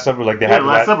after the Last Supper? Like they had the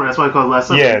Last Supper. That's why I call it Last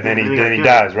Supper. Yeah, then he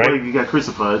dies, right? Well, he got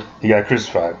crucified. He got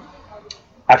crucified.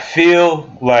 I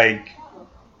feel like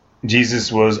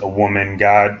Jesus was a woman,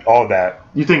 God, all that.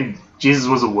 You think Jesus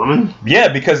was a woman? Yeah,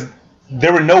 because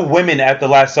there were no women at the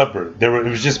Last Supper. It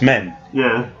was just men.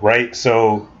 Yeah. Right?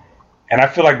 So, and I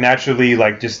feel like naturally,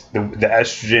 like just the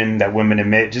estrogen that women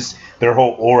emit, just their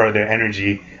whole aura, their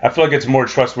energy, I feel like it's more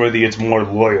trustworthy, it's more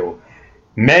loyal.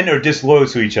 Men are disloyal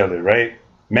to each other, right?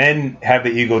 Men have the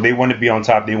ego. They want to be on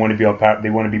top. They want to be they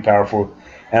want to be powerful.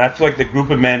 And I feel like the group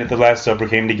of men at the Last Supper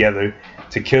came together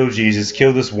to kill Jesus,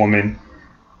 kill this woman,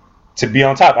 to be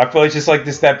on top. I feel like it's just like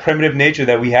that primitive nature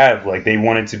that we have. Like they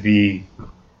wanted to be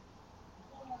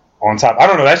on top. I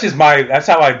don't know. That's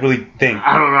how I really think.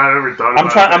 I don't know. I never thought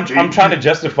about it. I'm trying to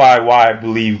justify why I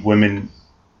believe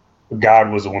God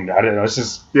was a woman. I don't know. It's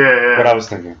just what I was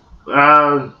thinking.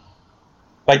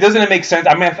 Like, doesn't it make sense?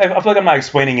 I mean, I feel like I'm not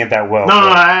explaining it that well. No,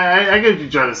 I get what you're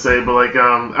trying to say, but like, I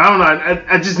don't know.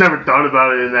 I just never thought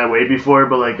about it in that way before,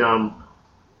 but like, I don't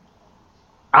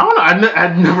know.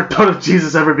 I'd never thought of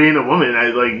Jesus ever being a woman.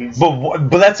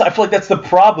 But that's, I feel like that's the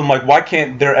problem. Like, why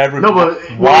can't there ever? No, but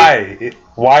why?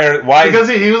 Why? Because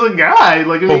he was a guy.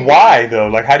 Like, but why though?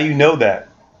 Like, how do you know that?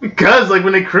 Because like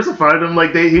when they crucified him,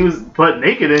 like he was butt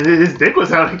naked and his dick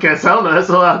was out. I guess I don't know. That's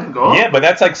all I can go. Yeah, but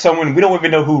that's like someone we don't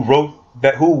even know who wrote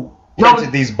that. Who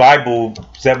printed these Bibles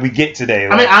that we get today?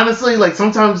 Like, I mean, honestly, like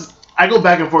sometimes I go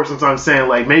back and forth. Sometimes saying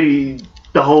like maybe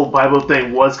the whole Bible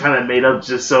thing was kind of made up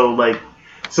just so like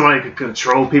somebody could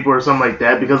control people or something like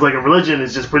that. Because like a religion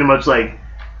is just pretty much like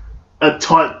a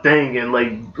taught thing, and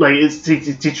like it's to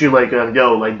teach you like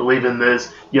like believe in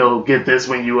this, you'll get this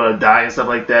when you die and stuff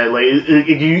like that. Like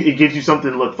it gives you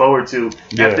something to look forward to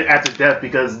after death,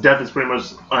 because death is pretty much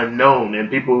unknown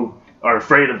and people are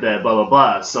afraid of that. Blah blah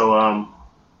blah. So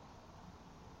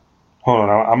hold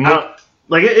on,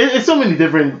 like it's so many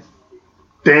different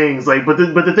things. Like but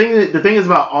the thing is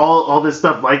about all this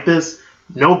stuff like this,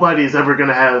 nobody is ever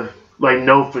gonna have like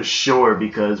know for sure,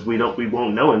 because we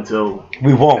won't know until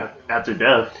after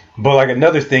death. But like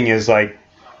another thing is like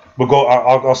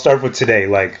I'll start with today.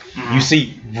 Like you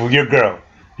see your girl,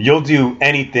 you'll do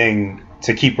anything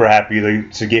to keep her happy,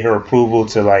 to get her approval,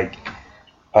 to like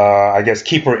I guess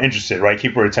keep her interested, right?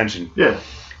 Keep her attention. Yeah.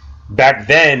 Back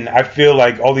then, I feel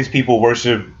like all these people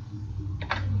worship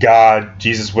God,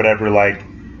 Jesus, whatever. Like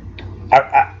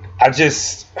I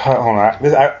just hold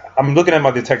on. I'm looking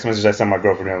at the text message I sent my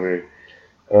girlfriend earlier.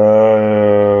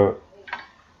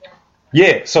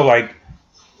 Yeah, so like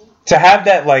to have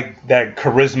that like that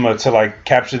charisma to like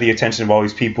capture the attention of all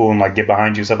these people and like get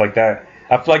behind you and stuff like that,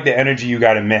 I feel like the energy you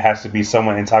gotta admit has to be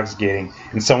somewhat intoxicating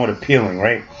and somewhat appealing,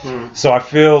 right? So I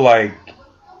feel like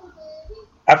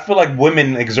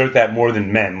women exert that more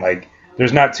than men. Like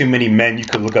there's not too many men you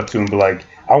could look up to and be like,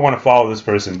 I want to follow this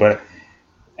person. But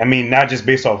I mean, not just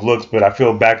based off looks, but I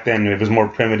feel back then it was more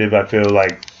primitive. I feel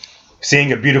like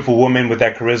seeing a beautiful woman with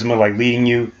that charisma, like leading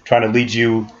you, trying to lead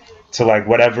you to like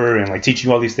whatever and like teach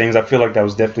you all these things. I feel like that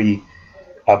was definitely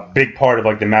a big part of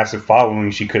like the massive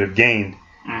following she could have gained.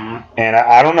 And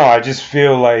I don't know. I just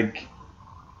feel like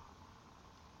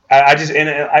I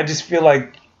just feel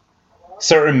like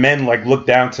certain men like look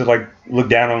down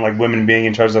on like women being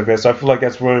in charge like that. So I feel like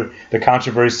that's where the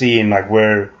controversy and like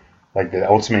where like the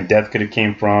ultimate death could have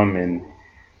came from. And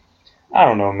I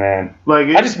don't know, man. Like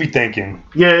I just be thinking.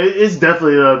 Yeah, it's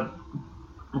definitely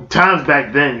times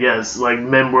back then. Yes, like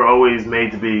men were always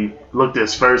made to be looked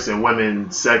as first and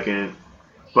women second.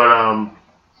 But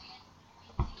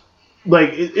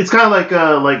like it's kind of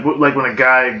like when a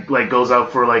guy like goes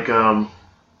out for like a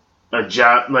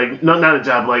job, like not a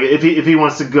job, like if he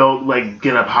wants to go like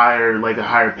get up higher, like a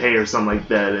higher pay or something like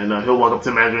that, and he'll walk up to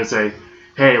the manager and say,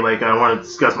 hey, like I want to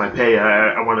discuss my pay,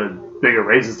 I want a bigger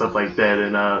raise and stuff like that.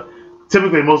 And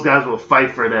typically most guys will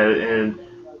fight for that, and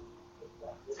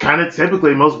kind of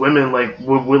typically most women like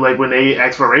would like when they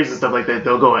ask for a raise and stuff like that,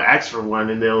 they'll go and ask for one,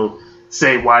 and they'll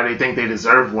say why they think they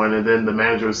deserve one, and then the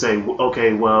manager will say,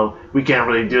 okay, well, we can't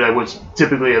really do that, which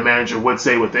typically a manager would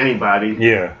say with anybody.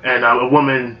 Yeah. And a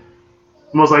woman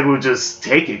most likely would just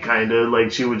take it, kind of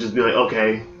like she would just be like,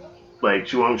 okay, like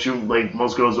she like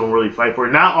most girls don't really fight for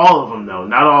it. Not all of them though,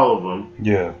 not all of them.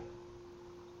 Yeah.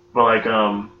 But like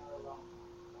I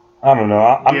don't know.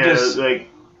 I'm just like.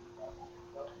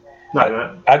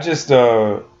 I just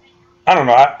I don't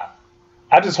know.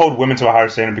 I just hold women to a higher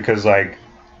standard because like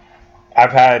I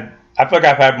feel like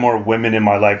I've had more women in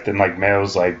my life than like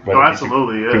males, like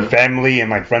absolutely, through family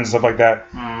and like friends and stuff like that.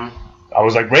 I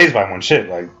was like raised by one,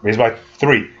 like raised by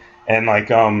 3, and like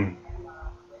I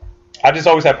just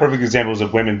always have perfect examples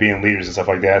of women being leaders and stuff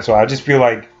like that. So I just feel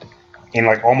like, and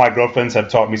like all my girlfriends have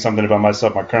taught me something about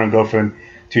myself. My current girlfriend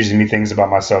teaches me things about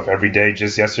myself every day,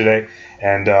 just yesterday,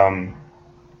 and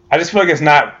I just feel like it's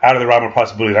not out of the realm of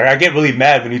possibility. Like I get really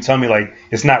mad when you tell me like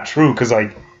it's not true, because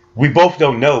like we both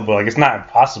don't know, but like it's not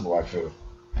impossible. I feel.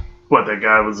 What, that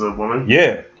guy was a woman?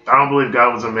 Yeah. I don't believe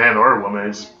God was a man or a woman. I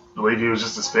just believe he was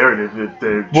just a spirit. If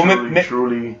there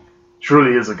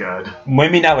truly is a God.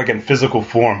 Maybe not like in physical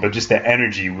form, but just the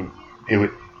energy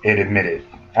it emitted.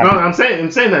 I'm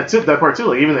saying that too. That part too.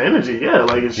 Like even the energy. Yeah.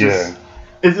 Like it's just.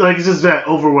 Yeah. It's just that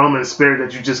overwhelming spirit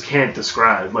that you just can't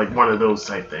describe. Like one of those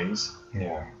type things.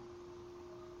 Yeah.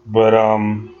 But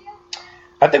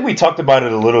I think we talked about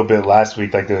it a little bit last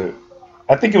week. Like I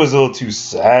think it was a little too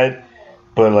sad,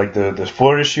 but like the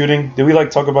Florida shooting. Did we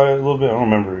like talk about it a little bit? I don't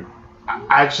remember.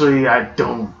 Actually, I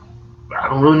don't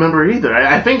really remember either.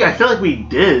 I feel like we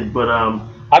did, but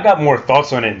I got more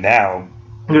thoughts on it now.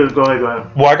 Go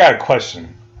ahead. Well, I got a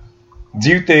question. Do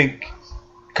you think?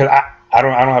 Because I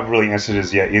don't have really answered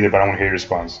this yet either, but I want to hear your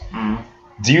response. Mm-hmm.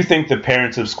 Do you think the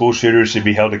parents of school shooters should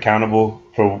be held accountable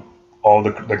for all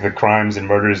the crimes and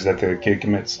murders that the kid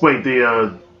commits? Wait,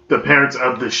 the parents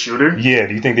of the shooter? Yeah,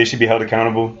 do you think they should be held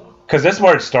accountable? Because that's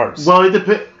where it starts. Well, it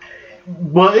depends.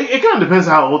 Well, it kind of depends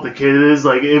how old the kid is.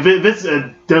 Like, if it's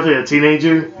definitely a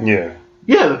teenager,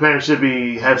 yeah, the parents should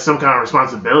have some kind of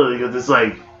responsibility, because it's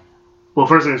like, well,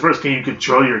 first things first, can you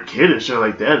control your kid and shit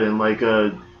like that? And like,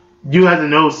 you had to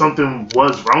know something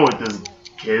was wrong with this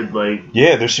kid. Like,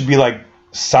 yeah, there should be like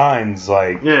signs,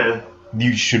 like, yeah,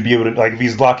 you should be able to, like, if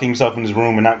he's locking himself in his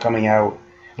room and not coming out.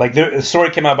 Like, a story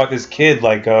came out about this kid,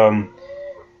 like,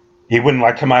 he wouldn't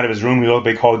like come out of his room. He would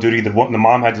play Call of Duty. The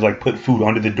mom had to like put food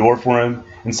under the door for him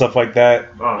and stuff like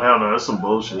that. Oh hell no, that's some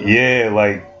bullshit. Yeah,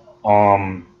 like,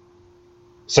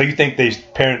 so you think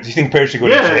parents should go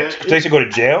to jail? They should go to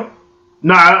jail?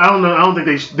 No, I don't know. I don't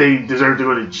think they deserve to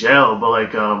go to jail. But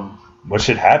like, what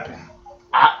should happen?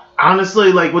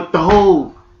 Honestly, like, with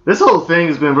this whole thing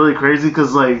has been really crazy,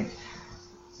 because like,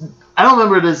 I don't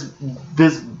remember this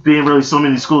being really so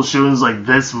many school shootings like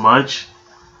this much.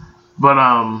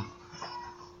 But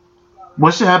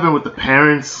what should happen with the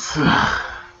parents?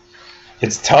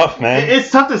 It's tough, man. It's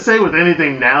tough to say with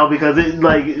anything now, because it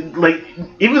like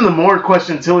even the more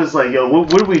question too is like, yo, what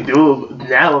do we do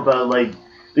now about like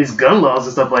these gun laws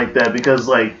and stuff like that? Because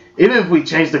like, even if we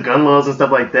change the gun laws and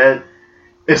stuff like that,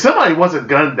 if somebody wants a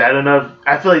gun bad enough,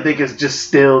 I feel like they could just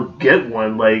still get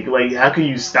one. Like how can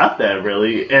you stop that,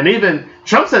 really? And even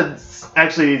Trump said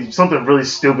actually something really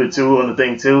stupid too on the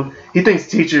thing too. He thinks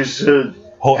teachers should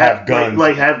have guns,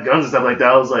 like have guns and stuff like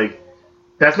that. I was like,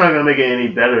 that's not gonna make it any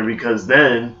better, because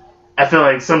then I feel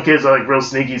like some kids are like real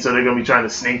sneaky, so they're gonna be trying to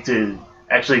sneak to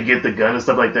actually get the gun and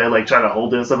stuff like that, like try to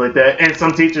hold it and stuff like that. And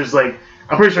some teachers, like,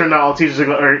 I'm pretty sure not all teachers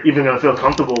are even gonna feel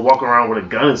comfortable walking around with a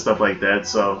gun and stuff like that.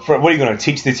 So what are you gonna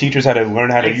teach the teachers how to learn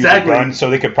how to use a gun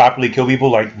so they could properly kill people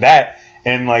like that?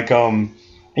 And like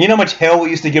you know how much hell we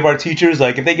used to give our teachers?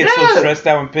 Like, if they get so stressed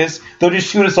out and pissed, they'll just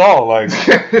shoot us all. Like,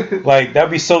 like that'd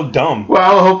be so dumb. Well,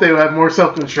 I would hope they would have more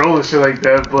self-control and shit like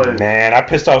that. But man, I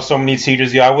pissed off so many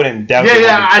teachers. Yo, I wouldn't definitely.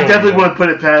 Yeah, I definitely wouldn't put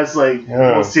it past like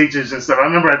most teachers and stuff. I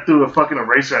remember I threw a fucking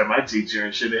eraser at my teacher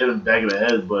and shit, hit him in the back of the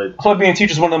head. But I feel like being a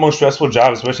teacher is one of the most stressful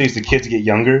jobs, especially as the kids get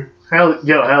younger. Hell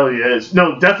yeah.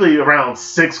 No, definitely around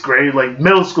 6th grade, like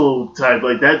middle school type.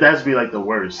 Like that'd be like the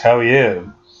worst. Hell yeah.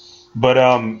 But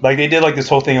like they did like this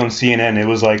whole thing on CNN. It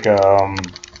was like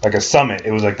a summit.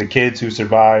 It was like the kids who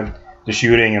survived the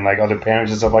shooting and like other parents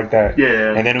and stuff like that.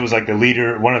 Yeah. And then it was like the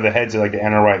leader, one of the heads of like the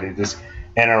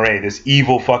NRA, this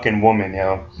evil fucking woman, you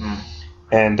know.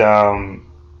 And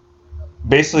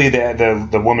basically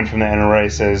the woman from the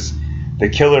NRA says the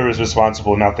killer is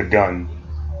responsible, not the gun.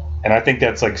 And I think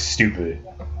that's like stupid.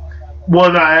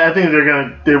 Well, no, I think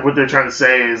what they're trying to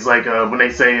say is like when they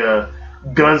say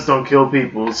guns don't kill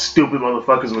people, stupid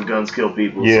motherfuckers with guns kill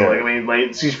people. Yeah. So like, I mean,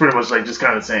 like, she's pretty much like just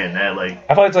kind of saying that. Like,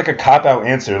 I feel like it's like a cop out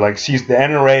answer. Like, the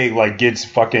NRA like gets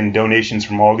fucking donations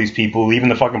from all these people, even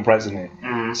the fucking president.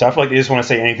 Mm-hmm. So I feel like they just want to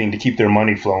say anything to keep their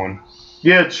money flowing.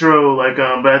 Yeah, true. Like,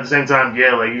 but at the same time,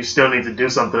 yeah, like you still need to do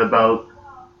something about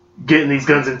getting these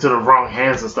guns into the wrong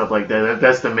hands and stuff like that.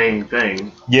 That's the main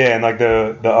thing. Yeah, and like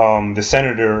the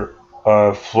senator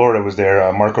of Florida was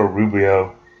there, Marco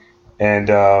Rubio, and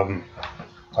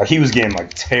he was getting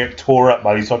like tore up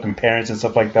by these fucking parents and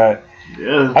stuff like that.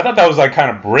 Yeah. I thought that was like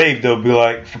kind of brave though, be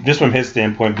like, just from his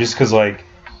standpoint, just because like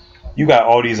you got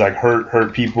all these like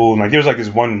hurt people, and like there was like this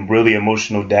one really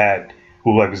emotional dad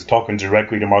who like was talking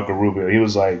directly to Marco Rubio. He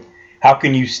was like, "How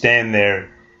can you stand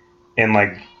there and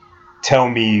like tell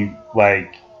me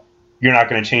like you're not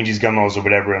going to change these gun laws or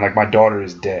whatever, and like my daughter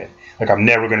is dead. Like I'm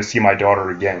never going to see my daughter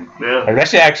again." Yeah. Like that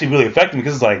shit actually really affected me,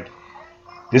 because it's like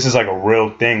this is like a real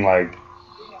thing. Like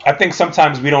I think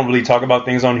sometimes we don't really talk about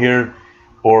things on here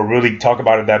or really talk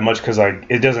about it that much because like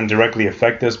it doesn't directly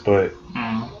affect us, but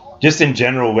just in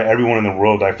general with everyone in the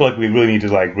world, I feel like we really need to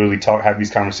like really have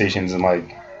these conversations and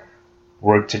like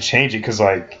work to change it, because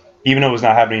like even though it's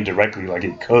not happening directly, like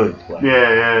it could.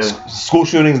 Like, school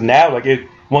shootings now, like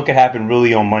one could happen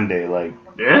really on Monday. Like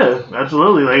yeah,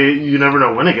 absolutely. Like you never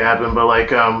know when it could happen, but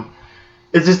like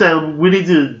it's just that we need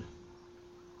to.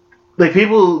 Like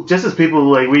people, just as people,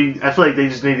 like I feel like they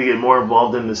just need to get more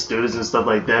involved in the students and stuff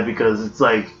like that, because it's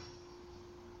like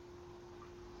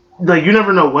you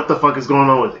never know what the fuck is going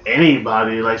on with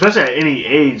anybody, like especially at any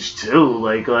age too.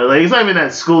 Like it's not even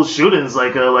that school shootings.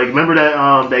 Like remember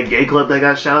that gay club that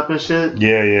got shot up and shit.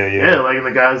 Yeah. Yeah, like and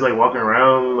the guys like walking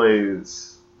around like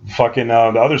it's... fucking the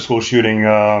other school shooting.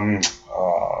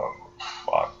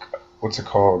 What's it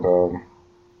called? What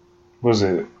was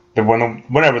it?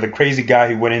 Whenever the crazy guy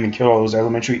who went in and killed all those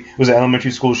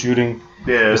elementary school shooting.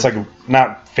 Yeah. It's like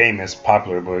not famous,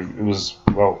 popular, but it was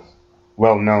well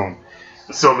known.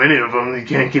 So many of them, you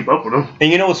can't keep up with them.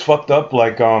 And you know what's fucked up?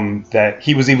 Like that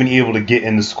he was even able to get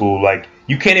into school. Like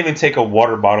you can't even take a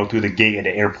water bottle through the gate at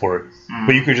the airport,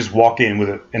 but you could just walk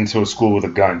in into a school with a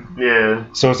gun. Yeah.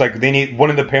 So it's like they need one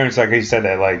of the parents. Like he said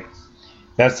that. Like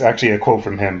that's actually a quote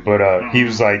from him. But he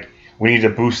was like, we need to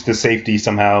boost the safety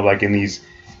somehow. Like in these,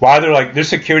 while they're like there's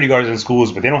security guards in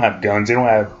schools, but they don't have guns. They don't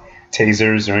have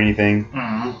tasers or anything.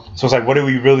 So it's like, what do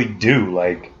we really do?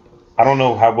 Like I don't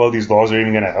know how well these laws are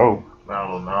even gonna help. I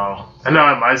don't know. I know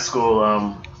at my school,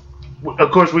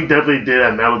 of course, we definitely did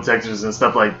have metal detectors and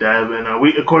stuff like that. And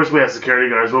we had security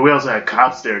guards, but we also had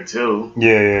cops there too.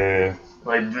 Yeah.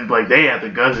 Like they had the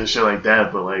guns and shit like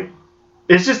that. But like,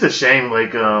 it's just a shame.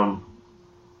 Like,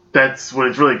 that's what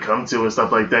it's really come to and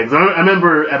stuff like that. 'Cause I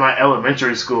remember at my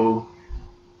elementary school,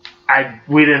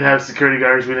 we didn't have security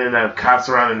guards, we didn't have cops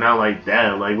around, and not like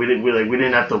that. Like we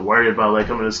didn't have to worry about like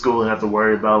coming to school and have to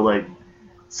worry about like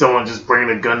someone just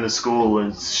bringing a gun to school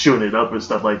and shooting it up and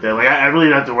stuff like that. Like I really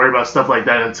didn't have to worry about stuff like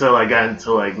that until I got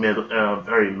into like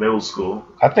middle school.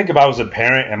 I think if I was a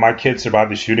parent and my kid survived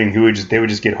the shooting, they would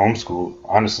just get homeschooled.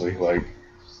 Honestly, like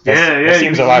that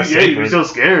seems a lot safer. Yeah, you'd be so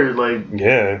scared. Like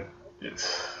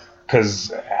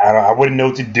because I wouldn't know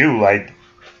what to do. Like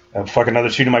another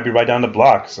shooting might be right down the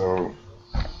block. So,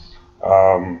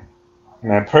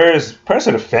 man, prayers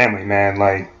to the family, man.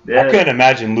 Like I couldn't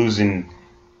imagine losing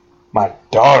my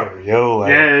daughter, yo.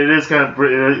 Like, yeah, it is kind of.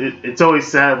 It's always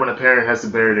sad when a parent has to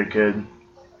bury their kid.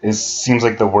 It seems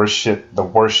like the worst shit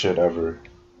ever.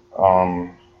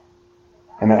 And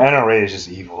the NRA is just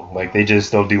evil. Like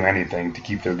they'll do anything to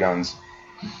keep their guns.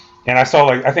 And I saw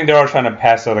I think they are trying to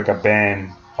pass out like a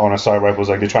ban on assault rifles.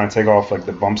 Like they're trying to take off like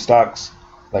the bump stocks,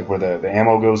 like where the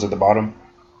ammo goes at the bottom.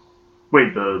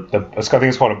 Wait, I think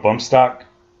it's called a bump stock.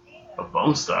 A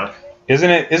bump stock.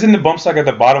 Isn't the bump stock at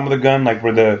the bottom of the gun, like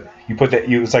where you put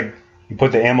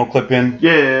the ammo clip in?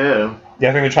 Yeah. Yeah,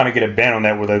 I think they're trying to get a ban on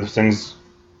that. Where those things,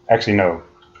 actually no.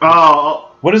 Oh.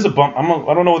 What is the bump? I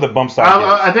don't know what the bump stock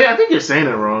is. I think you're saying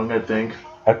it wrong. I think.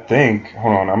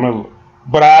 Hold on.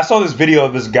 But I saw this video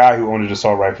of this guy who owned an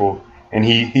assault rifle, and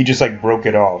he just like broke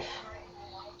it off.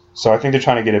 So I think they're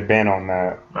trying to get a ban on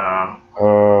that.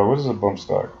 What is a bump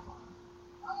stock?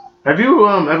 Have you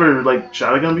ever like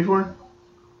shot a gun before?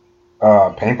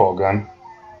 Paintball gun.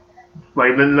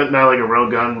 Like not like a real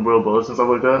gun, real bullets and stuff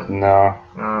like that. No.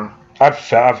 I've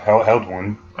held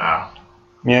one.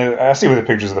 Yeah, I see what the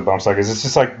pictures of the bump stock is. It's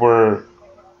just like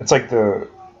it's like the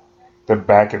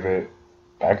back of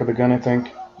the gun, I think.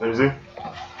 Let me see.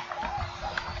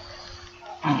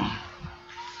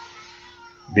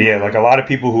 But yeah, like a lot of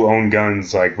people who own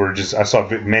guns, like I saw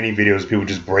many videos of people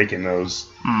just breaking those.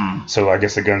 So I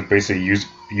guess the gun's basically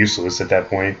useless at that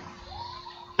point.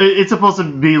 It's supposed to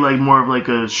be like more of like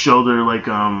a shoulder, like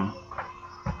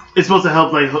it's supposed to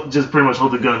help like just pretty much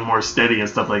hold the gun more steady and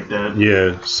stuff like that.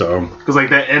 Yeah, so because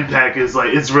like that impact is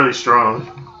like it's really strong.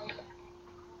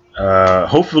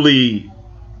 Hopefully,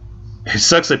 it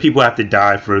sucks that people have to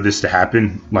die for this to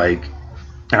happen. Like,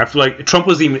 I feel like Trump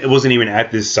wasn't even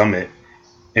at this summit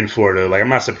in Florida. Like, I'm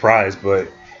not surprised, but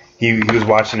he was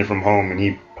watching it from home, and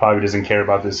he probably doesn't care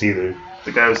about this either.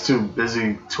 The guy was too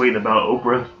busy tweeting about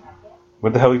Oprah.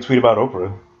 What the hell he tweet about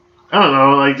Oprah? I don't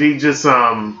know. Like he just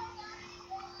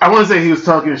I want to say he was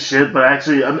talking shit, but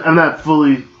actually I'm not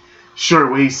fully sure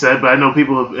what he said. But I know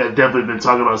people have definitely been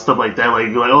talking about stuff like that. Like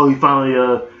oh, he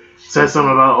finally said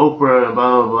something about Oprah and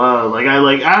blah blah blah.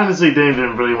 I honestly didn't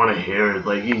even really want to hear it.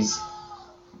 Like he's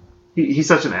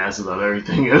such an ass about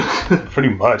everything. Pretty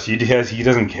much. He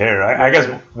doesn't care. I guess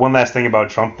one last thing about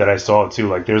Trump that I saw too.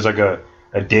 Like there's like a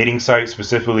dating site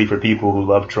specifically for people who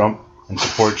love Trump and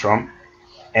support Trump.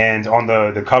 And on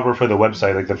the cover for the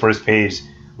website, like the first page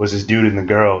was this dude and the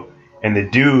girl, and the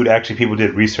dude actually people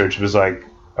did research was like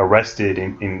arrested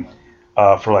in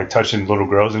for like touching little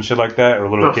girls and shit like that or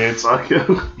little kids. Fuck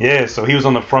yeah. Yeah, so he was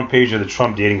on the front page of the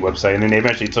Trump dating website, and then they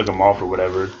eventually took him off or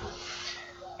whatever.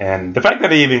 And the fact that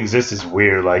they even exist is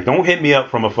weird. Like, don't hit me up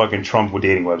from a fucking Trump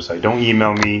dating website. Don't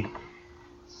email me.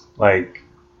 Like,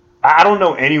 I don't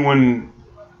know anyone.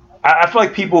 I feel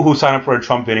like people who sign up for a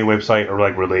Trump dating website are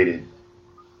like related.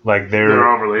 Like they're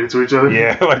all related to each other.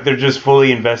 Yeah, like they're just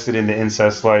fully invested in the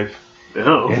incest life.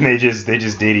 Ew. And they just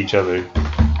date each other.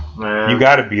 Man. You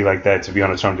gotta be like that to be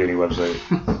on a Trump dating website.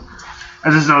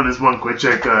 I just know this one quick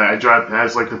check I drive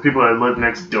past, like the people that live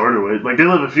next door to it. Like they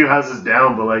live a few houses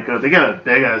down, but like they got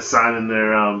a sign in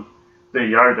their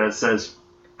yard that says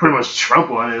pretty much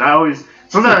Trump on it.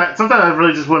 Sometimes I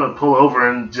really just want to pull over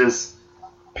and just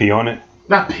pee on it.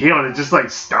 not pee on it, just like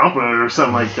stomp on it or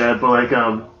something like that. But like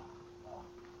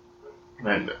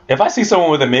man, If I see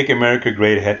someone with a "Make America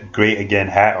Great Again"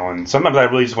 hat on, sometimes I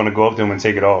really just want to go up to them and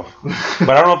take it off. But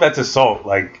I don't know if that's assault.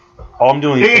 Like, all I'm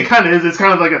doing is it kind of is. It's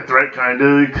kind of like a threat, kind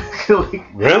of. Like,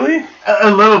 really? A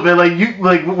little bit.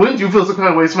 Like wouldn't you feel some kind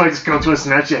of way if somebody just comes to and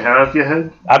snatch your hair off your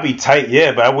head? I'd be tight,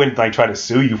 yeah, but I wouldn't like try to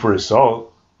sue you for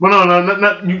assault. Well, no,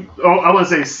 not you. Oh, I wouldn't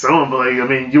say sue him, but like I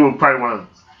mean, you would probably want to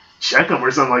check him or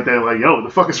something like that. Like, yo, what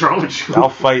the fuck is wrong with you? I'll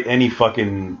fight any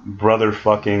fucking brother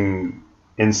fucking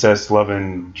incest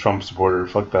loving Trump supporter.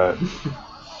 Fuck that.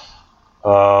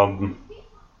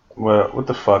 Well, what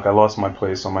the fuck? I lost my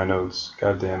place on my notes.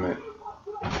 God damn it.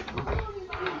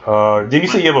 Didn't you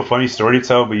say you have a funny story to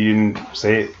tell, but you didn't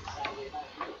say it?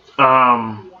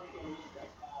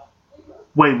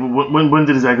 Wait, when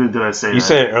did exactly did I say that? You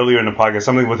said it earlier in the podcast,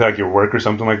 something with like your work or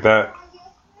something like that.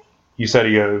 You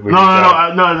said you.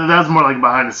 No, that's more like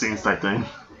behind the scenes type thing.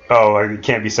 Oh, like it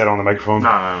can't be said on the microphone. No,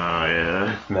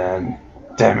 yeah. Man,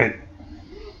 damn it.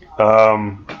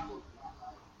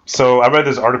 So I read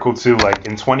this article too. Like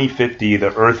in 2050,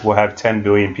 the Earth will have 10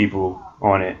 billion people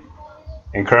on it,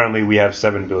 and currently we have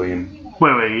 7 billion.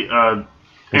 Wait.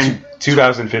 In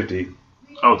 2050.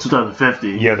 Oh,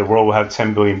 2050. Yeah, the world will have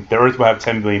 10 billion. The Earth will have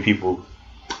 10 billion people.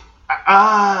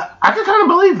 I can kind of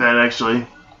believe that actually.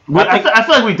 I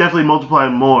feel like we definitely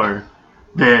multiplied more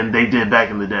than they did back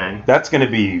in the day. That's gonna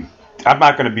be. I'm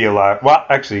not gonna be alive. Well,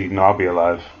 actually, no, I'll be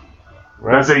alive.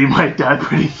 Right? I say you might die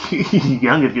pretty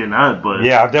young if you're not, but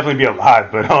yeah, I'll definitely be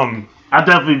alive. But I'll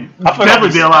definitely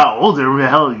be a lot older.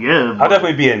 Hell yeah. I'll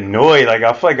definitely be annoyed. Like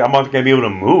I feel like I'm not gonna be able to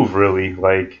move. Really,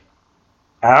 like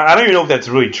I don't even know if that's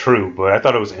really true, but I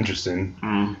thought it was interesting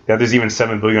that there's even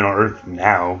 7 billion on Earth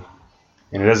now,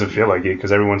 and it doesn't feel like it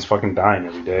because everyone's fucking dying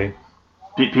every day.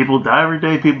 People die every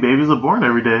day. Babies are born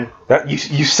every day. That you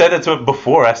said it to it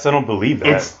before. I still don't believe that.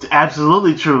 It's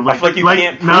absolutely true. I feel like you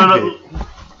can't prove it.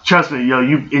 Trust me, yo.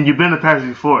 You've been to Paris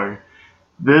before.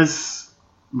 This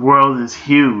world is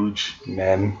huge,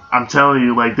 man. I'm telling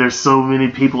you, like, there's so many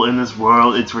people in this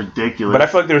world. It's ridiculous. But I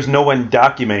feel like there's no one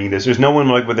documenting this. There's no one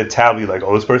like with a tally, like,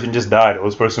 oh, this person just died. Oh,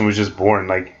 this person was just born.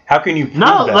 Like, how can you prove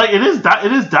that? Like it is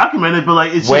documented, but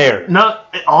like it's where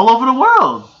all over the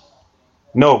world.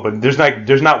 No, but there's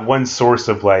not one source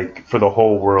of like for the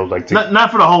whole world like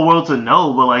not for the whole world to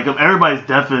know, but like if everybody's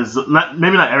death is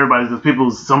maybe not everybody's,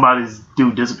 because somebody's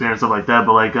do disappear and stuff like that.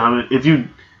 But like if you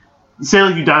say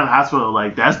like you die in a hospital,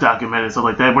 like that's documented and stuff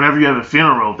like that. Whenever you have a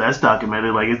funeral, that's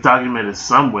documented. Like it's documented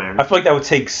somewhere. I feel like that would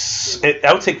take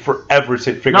forever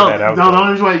to figure that out. No, the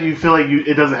only reason why you feel like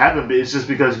it doesn't happen, but it's just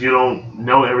because you don't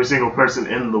know every single person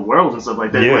in the world and stuff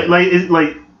like that. Yeah.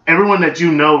 Like everyone that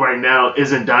you know right now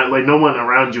isn't dying. Like no one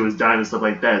around you is dying and stuff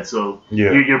like that. So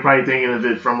yeah. you're probably thinking of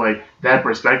it from like that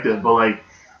perspective. But like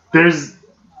there's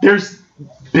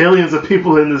billions of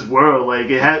people in this world. Like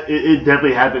it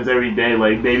definitely happens every day.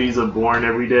 Like babies are born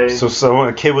every day. So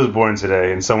a kid was born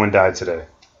today and someone died today.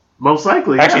 Most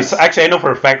likely. Actually, I know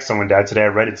for a fact someone died today. I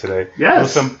read it today.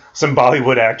 Yes. It was some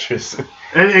Bollywood actress.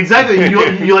 And exactly.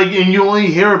 you only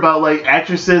hear about like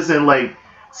actresses and like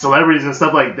celebrities and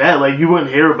stuff like that. Like you wouldn't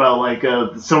hear about like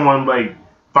someone like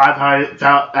five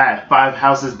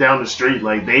houses down the street,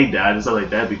 like they died and stuff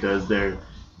like that because they're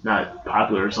not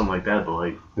popular or something like that. But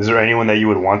like, is there anyone that you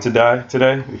would want to die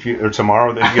today or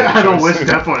tomorrow? That you I don't wish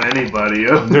death on anybody.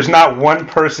 Yo. There's not one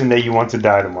person that you want to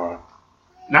die tomorrow.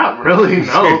 Not really,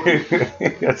 no.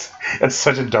 That's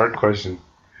such a dark question.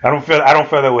 I don't feel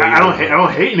that way. I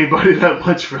don't hate anybody that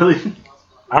much, really.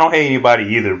 I don't hate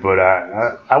anybody either, but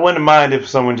I wouldn't mind if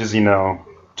someone just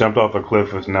jumped off a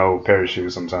cliff with no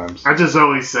parachute sometimes. I just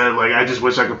always said like I just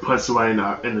wish I could punch somebody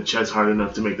in the chest hard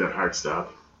enough to make that heart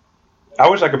stop. I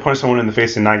wish I could punch someone in the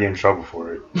face and not get in trouble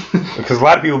for it, because a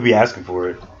lot of people be asking for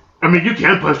it. I mean, you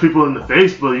can punch people in the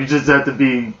face, but you just have to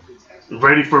be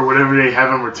ready for whatever they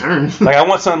have in return. Like I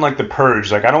want something like The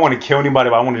Purge. Like I don't want to kill anybody,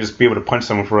 but I want to just be able to punch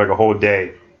someone for like a whole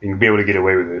day and be able to get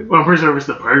away with it. Well, I'm pretty sure if it's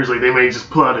The Purge, like they may just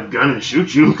pull out a gun and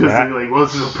shoot you because they're like, well,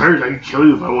 this is a purge. I can kill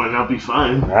you if I want, and I'll be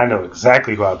fine. I know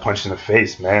exactly who I punched in the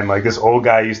face, man. Like this old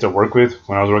guy I used to work with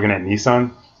when I was working at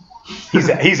Nissan.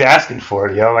 He's asking for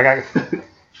it, yo. Like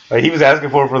he was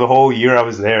asking for it for the whole year I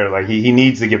was there. Like he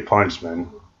needs to get punched,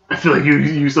 man. I feel like you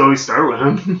used to always start with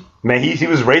him. Man, he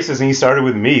was racist and he started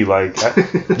with me. Like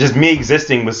just me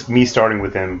existing was me starting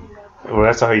with him. Well,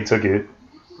 that's how he took it.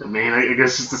 I mean, I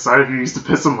guess just decided if you used to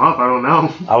piss him off. I don't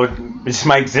know. It's just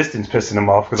my existence pissing him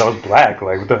off because I was black.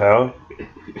 Like what the hell?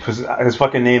 His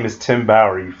fucking name is Tim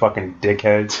Bauer. You fucking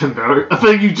dickhead. Tim Bauer. I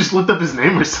feel like you just looked up his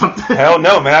name or something. Hell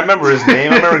no, man. I remember his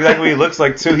name. I remember exactly what he looks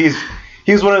like too.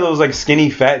 He was one of those like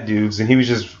skinny fat dudes, and he was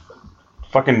just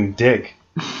fucking dick.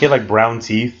 He had like brown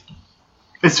teeth.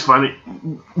 It's funny.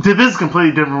 This is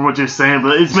completely different from what you're saying,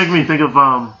 but it's making me think of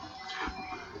alright,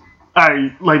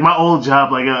 like my old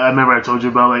job. Like I remember I told you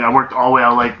about. Like I worked all the way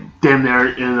out, like damn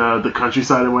near in the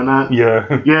countryside and whatnot.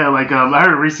 Yeah. Yeah, like I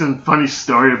heard a recent funny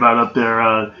story about up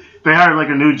there. They hired like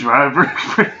a new driver,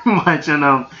 pretty much,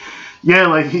 and yeah,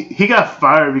 like he got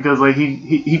fired because like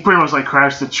he pretty much like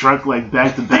crashed the truck like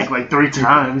back to back like 3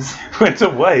 times. Went to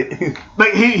what?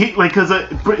 Like he like because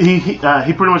he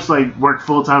pretty much like worked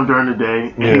full time during the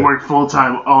day and he worked full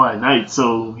time all at night.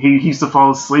 So he used to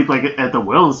fall asleep like at the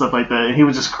wheel and stuff like that, and he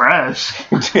would just crash.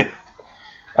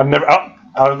 I've never. I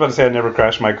was about to say I never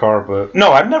crashed my car, but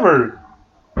no, I've never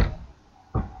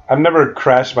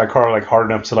crashed my car like hard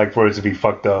enough to like for it to be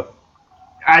fucked up.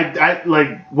 I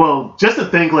like, well, just to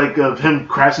think like of him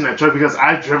crashing that truck, because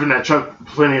I've driven that truck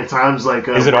plenty of times. Like,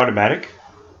 is it automatic?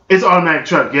 It's automatic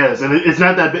truck, yes, and it's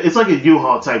not that big. It's like a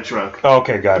U-Haul type truck. Oh,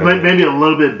 okay, got it. Maybe a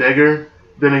little bit bigger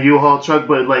than a U-Haul truck,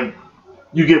 but like,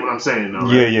 you get what I'm saying, though.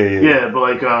 Right? Yeah. Yeah, but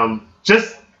like,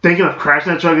 just thinking of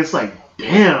crashing that truck, it's like,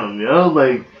 damn, yo,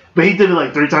 like, but he did it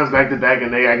like 3 times back to back,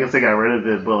 and I guess they got rid of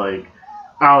it. But like,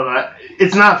 I don't know,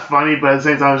 it's not funny, but at the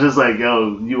same time, it's just like,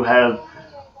 yo, you have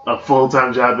a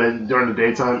full-time job during the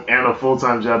daytime and a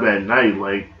full-time job at night.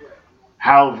 Like,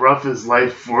 how rough is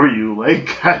life for you? Like,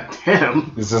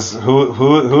 goddamn. Is this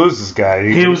who is this guy?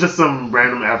 He was just some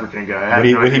random African guy.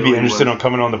 Would he be interested in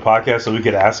coming on the podcast so we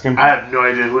could ask him? I have no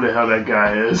idea who the hell that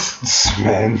guy is.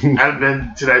 Man, I haven't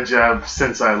been to that job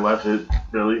since I left it.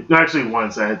 Really? No, actually,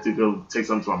 once I had to go take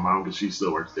something to my mom because she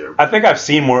still works there. I think I've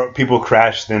seen more people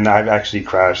crash than I've actually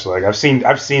crashed. Like I've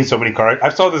seen so many cars. I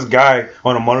saw this guy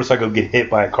on a motorcycle get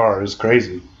hit by a car. It was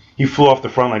crazy. He flew off the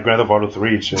front like Grand Theft Auto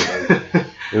 3 and shit. Like,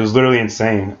 it was literally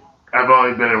insane. I've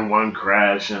only been in one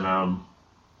crash, and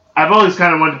I've always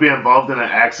kind of wanted to be involved in an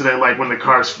accident, like when the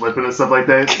car's flipping and stuff like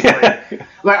that.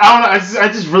 Like I don't know, I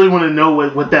just really want to know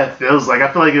what that feels like. I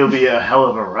feel like it would be a hell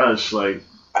of a rush. Like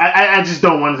I just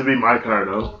don't want it to be my car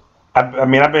though. I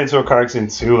mean, I've been into a car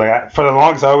accident too. Like for the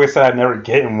longest, I always said I'd never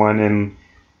get in one, and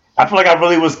I feel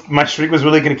like my streak was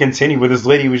really going to continue, but this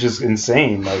lady was just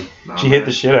insane. Like, she hit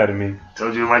the shit out of me.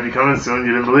 Told you it might be coming soon.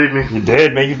 You didn't believe me. You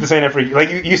did, man. You've been saying that for, like,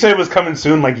 you said it was coming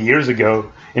soon, like, years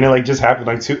ago, and it, like, just happened,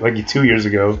 like, 2 years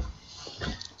ago.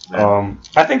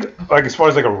 I think, like, as far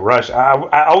as, like, a rush,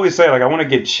 I always say, like, I want to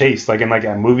get chased, like, in, like,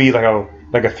 a movie, like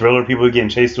a thriller, people getting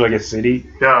chased through, like, a city.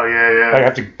 Oh, yeah. Like, I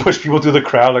have to push people through the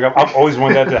crowd. Like, I've always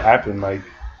wanted that to happen. Like,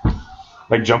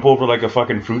 jump over, like, a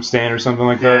fucking fruit stand or something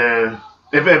like that. Yeah.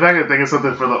 If I could think of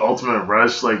something for the ultimate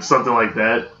rush, like something like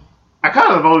that, I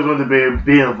kind of always wanted to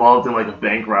be involved in like a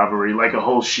bank robbery, like a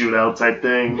whole shootout type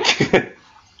thing.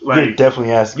 Like, you would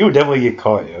definitely get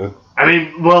caught, yo. I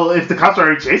mean, well, if the cops are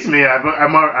already chasing me, I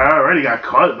already got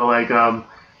caught. But like a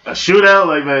shootout,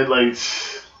 like.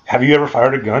 Have you ever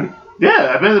fired a gun?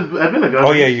 Yeah, I've been a gun.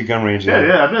 Oh yeah, you gun range.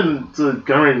 Yeah, I've been to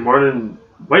gun range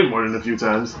way more than a few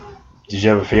times. Did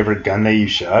you have a favorite gun that you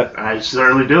shot? I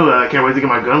certainly do. I can't wait to get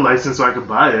my gun license so I can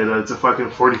buy it. It's a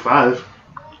fucking 45.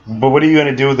 But what are you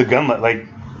gonna do with the gun? Like,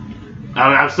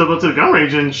 I still go to the gun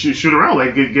range and shoot around,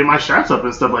 like get my shots up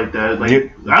and stuff like that.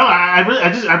 Like,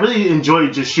 I really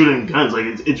enjoy just shooting guns.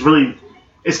 Like,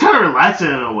 it's kind of relaxing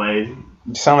in a way.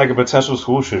 You sound like a potential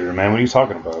school shooter, man. What are you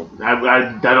talking about? I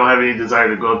don't have any desire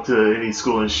to go up to any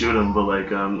school and shoot them, but like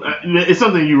it's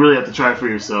something you really have to try for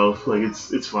yourself. Like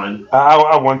it's fun.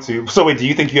 I want to. So wait, do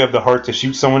you think you have the heart to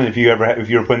shoot someone if you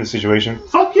were put in a situation?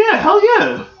 Fuck yeah, hell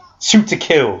yeah. Shoot to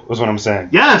kill is what I'm saying.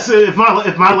 Yes, if my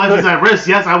life is at risk,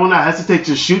 yes, I will not hesitate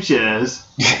to shoot your ass.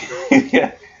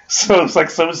 Yeah. So it's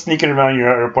like someone sneaking around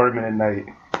your apartment at night.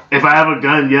 If I have a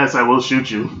gun, yes, I will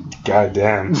shoot you. God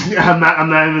damn. I'm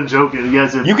not even joking.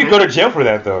 Yes. You could go to jail for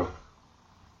that though.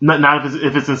 Not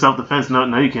if it's in self-defense. No,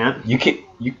 you can't. You can't.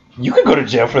 You could go to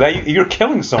jail for that. You're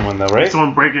killing someone though, right? If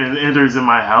someone breaking and enters in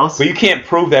my house. But you can't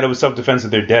prove that it was self-defense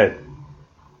if they're dead.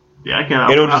 Yeah, I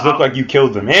can. It'll just look like you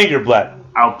killed them, and you're black.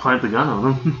 I'll plant the gun on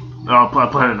them. I'll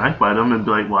plant a knife by them and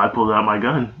be like, well, I pulled out my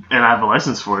gun and I have a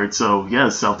license for it. So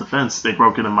yes, self-defense. They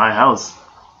broke into my house.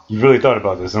 You really thought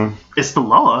about this, huh? It's the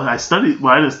law. I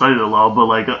didn't study the law, but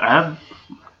like I have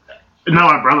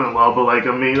not my brother-in-law, but like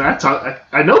I mean,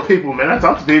 I know people, man. I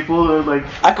talk to people. Like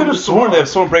I could have sworn that if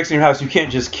someone breaks in your house, you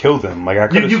can't just kill them.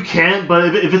 Like you can't,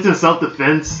 but if it's in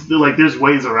self-defense, like there's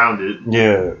ways around it.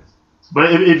 Yeah.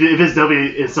 But if it's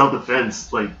definitely in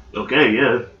self-defense, like okay,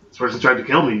 yeah, this person tried to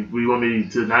kill me. You want me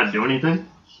to not do anything?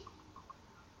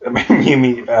 I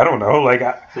mean, I don't know. Like,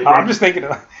 I'm just thinking,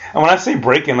 when I say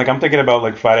break-in, like, I'm thinking about,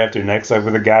 like, Friday After Next, like,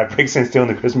 where the guy breaks in stealing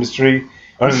the Christmas tree,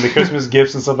 the Christmas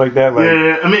gifts and stuff like that. Like,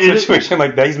 yeah. I mean, situation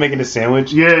like that. He's making a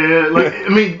sandwich. Yeah. Like, I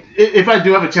mean, if I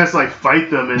do have a chance to like fight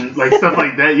them and like stuff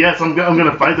like that, yes, I'm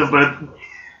gonna fight them. But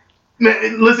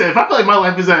man, listen, if I feel like my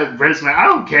life is at risk, man, I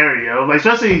don't care, yo. Like,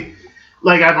 especially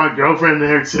like I have my girlfriend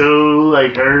there too,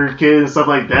 like her kids and stuff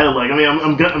like that. Like, I mean,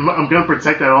 I'm gonna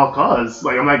protect at all costs.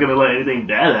 Like, I'm not gonna let anything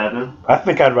bad happen. I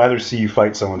think I'd rather see you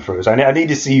fight someone first. I need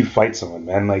to see you fight someone,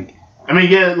 man. Like, I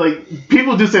mean, yeah, like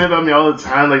people do say that about me all the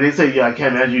time. Like, they say, yeah, I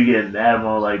can't imagine you getting that. I'm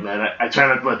all like, man, I try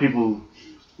not to let people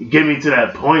get me to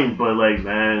that point, but like,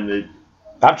 man,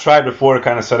 I've tried before to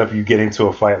kind of set up you getting into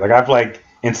a fight. Like, I've like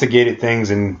instigated things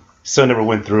and still never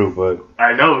went through, but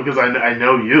I know because I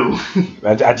know you.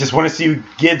 I just want to see you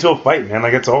get into a fight, man.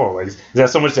 Like, that's all. Like, is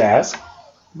that so much to ask?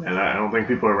 Man, I don't think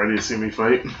people are ready to see me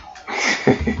fight.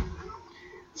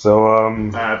 So,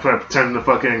 I pretend to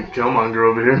fucking Killmonger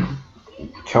over here.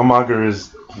 Killmonger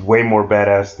is way more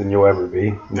badass than you'll ever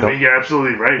be. I mean, you're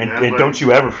absolutely right, man. And don't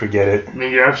you ever forget it. I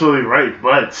mean, you're absolutely right,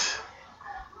 but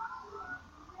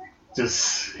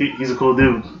just he's a cool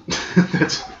dude.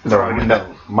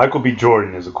 No. Michael B.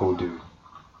 Jordan is a cool dude.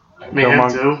 I mean, him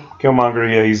too. Killmonger,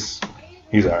 yeah,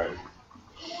 he's alright.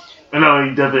 I know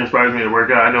he definitely inspires me to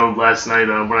work out. I know last night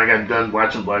when I got done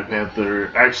watching Black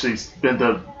Panther, I actually spent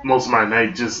most of my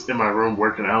night just in my room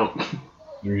working out.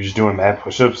 You're just doing mad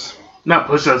push-ups? Not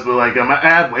push-ups, but like I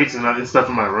have weights and stuff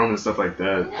in my room and stuff like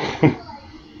that.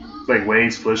 Like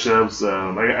weights, push-ups.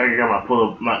 I got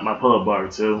my pull-up bar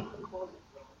too.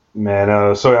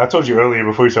 Man, so I told you earlier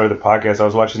before we started the podcast, I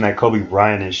was watching that Kobe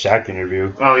Bryant and Shaq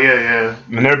interview. Oh yeah.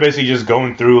 And they're basically just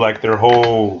going through like their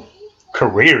whole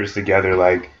careers together.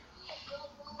 Like,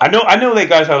 I know that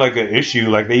guys have like an issue.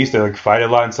 Like, they used to like fight a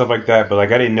lot and stuff like that. But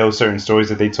like, I didn't know certain stories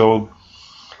that they told.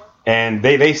 And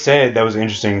they said, that was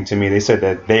interesting to me, they said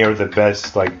that they are the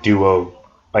best like duo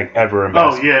like ever in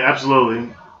basketball. Oh yeah,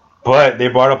 absolutely. But they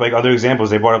brought up like other examples.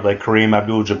 They brought up like Kareem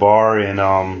Abdul-Jabbar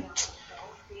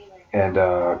and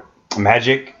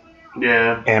Magic.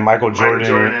 Yeah. And Michael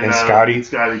Jordan and Scottie.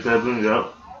 Scottie Pippen,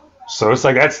 yep. So it's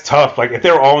like, that's tough. Like, if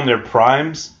they were all in their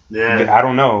primes, yeah, I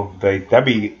don't know. Like, that'd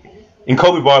be. And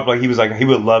Kobe brought up like he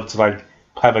would love to like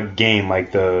have a game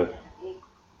like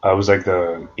it was like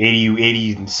the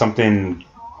 80 something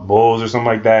Bulls or something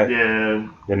like that. Yeah.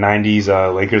 The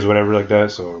 90s Lakers, whatever, like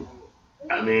that. So.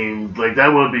 I mean, like, that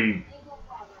would be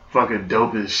fucking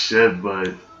dope as shit, but.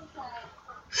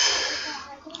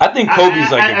 I think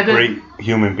Kobe's a great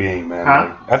human being, man.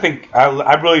 Huh? Like, I think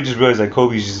I really just realized that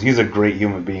he's a great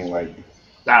human being. Like,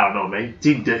 I don't know, man.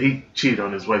 He cheated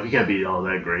on his wife. He can't be all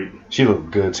that great. She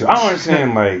looked good too. I don't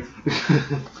understand. Like,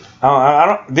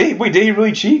 I don't. Did he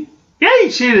really cheat? Yeah, he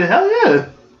cheated. Hell yeah.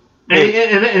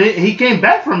 And he came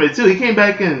back from it too. He came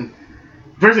back and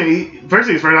first things first.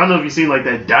 I don't know if you've seen like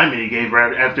that diamond he gave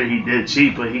her after he did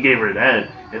cheat, but he gave her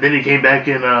that, and then he came back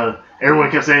and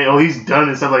everyone kept saying, "Oh, he's done"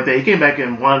 and stuff like that. He came back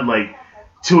and won like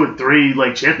 2 or 3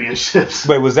 like championships.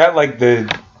 Wait, was that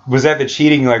the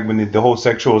cheating like when the whole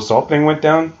sexual assault thing went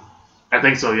down? I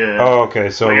think so, yeah. Oh, okay.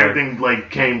 So like everything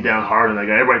like came down hard on that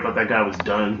guy. Everybody thought that guy was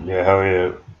done. Yeah, hell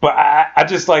yeah. But I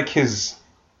just like his.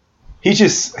 He's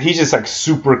just like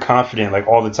super confident like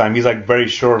all the time. He's like very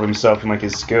sure of himself and like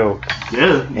his skill.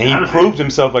 Yeah. And he proved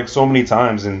himself like so many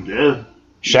times. And yeah.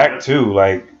 Shaq too.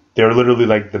 Like they're literally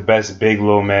like the best big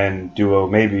little man duo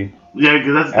maybe. Yeah,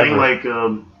 because that's the thing. Like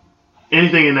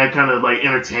anything in that kind of like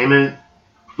entertainment,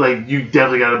 like you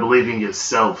definitely got to believe in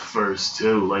yourself first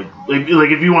too. Like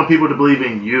if you want people to believe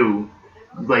in you,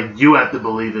 like you have to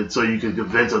believe it so you can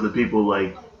convince other people.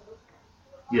 Like,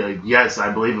 yeah, yes,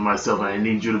 I believe in myself, and I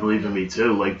need you to believe in me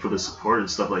too. Like for the support and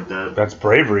stuff like that. That's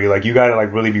bravery. Like you gotta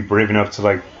like really be brave enough to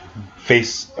like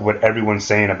face what everyone's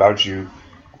saying about you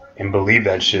and believe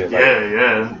that shit. Like,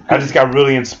 yeah. I just got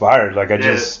really inspired. Like and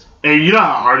you know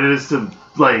how hard it is to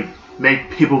like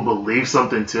make people believe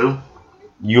something too.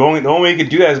 The only way you could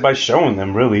do that is by showing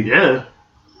them, really. Yeah.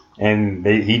 And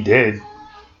he did.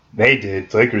 They did.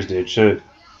 The Lakers did. Shit.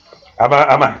 I'm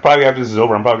probably after this is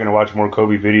over, I'm probably gonna watch more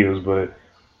Kobe videos, but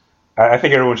I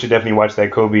think everyone should definitely watch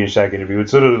that Kobe and Shaq interview.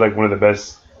 It's literally like one of the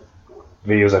best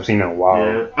videos I've seen in a while.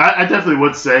 Yeah, I definitely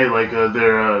would say like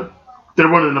they're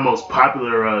one of the most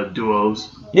popular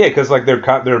duos. Yeah, because like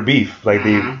their beef, like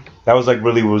that was like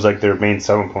really was like their main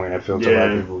selling point. I feel to a lot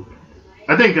of people.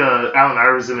 I think Allen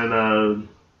Iverson and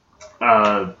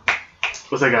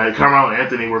what's that guy? Carmelo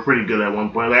Anthony were pretty good at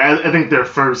one point. Like I think their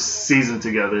first season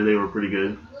together, they were pretty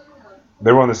good.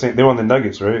 They were on the same. They were on the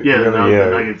Nuggets, right? Yeah, the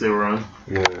Nuggets they were on.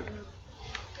 Yeah.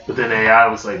 But then AI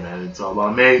was like, man, it's all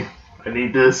about me. I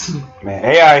need this. Man,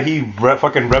 AI, he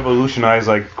fucking revolutionized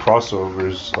like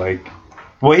crossovers. Like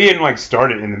Well, he didn't like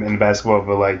start it in the basketball,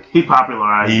 but like he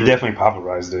popularized it. definitely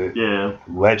popularized it. Yeah.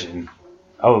 Legend.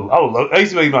 I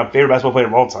used to be my favorite basketball player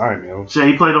of all time, yo. Shit,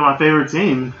 he played on my favorite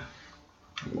team.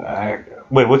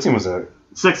 Wait, what team was that?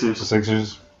 Sixers. The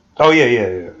Sixers. Oh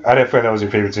yeah. I didn't feel that was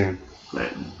your favorite team.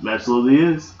 That absolutely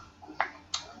is.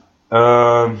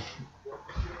 Do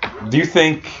you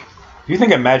think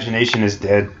imagination is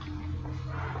dead?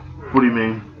 What do you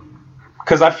mean?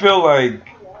 Because I feel like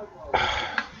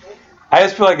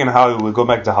in Hollywood, go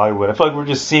back to Hollywood, I feel like we're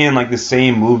just seeing like the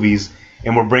same movies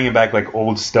and we're bringing back like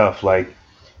old stuff. Like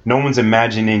no one's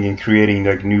imagining and creating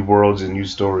like new worlds and new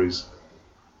stories.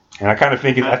 And I kind of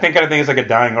think it's like a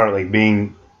dying art, like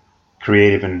being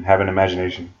creative and having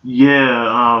imagination.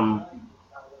 Yeah,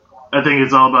 I think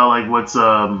it's all about like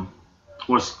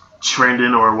what's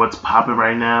trending or what's popping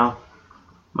right now.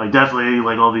 Like definitely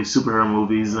like all these superhero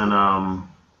movies and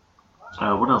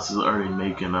what else is already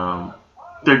making?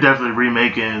 They're definitely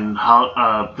remaking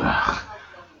horror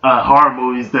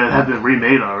movies that have been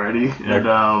remade already. And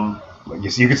I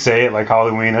guess you could say it like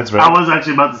Halloween. That's right. I was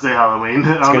actually about to say Halloween.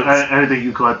 I didn't think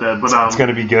you caught that, but it's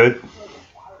gonna be good,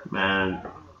 man.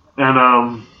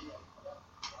 And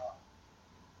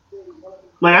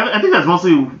like I think that's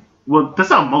mostly that's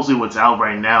not mostly what's out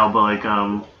right now, but like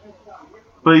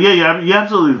but yeah, you're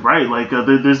absolutely right. Like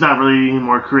there's not really any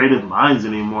more creative minds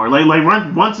anymore. Like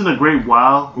once in a great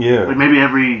while, yeah. Like maybe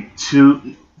every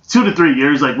 2 to 3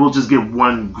 years, like we'll just get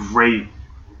one great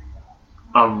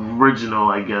original,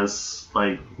 I guess,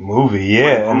 like movie,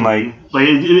 yeah, and like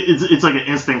it's like an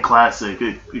instant classic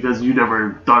because you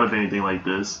never thought of anything like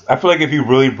this. I feel like if you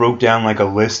really broke down like a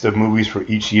list of movies for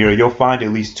each year, you'll find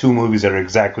at least 2 movies that are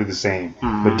exactly the same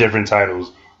with different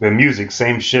titles. The music,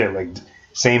 same shit, like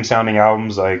same sounding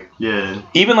albums, like yeah.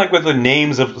 Even like with the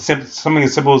names of something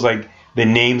as simple as like the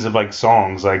names of like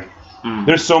songs, like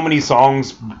there's so many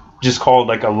songs just called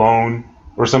like Alone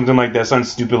or something like that, something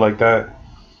stupid like that.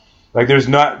 Like there's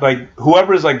not like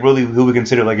whoever is like really who we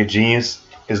consider like a genius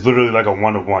is literally like a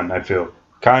 1 of 1. I feel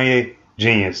Kanye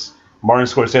genius, Martin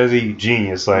Scorsese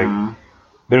genius. Like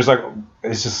there's like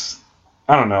it's just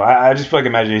I don't know. I just feel like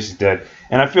imagination's dead,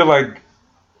 and I feel like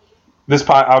this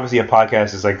obviously a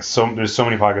podcast is like there's so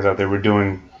many podcasts out there. We're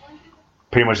doing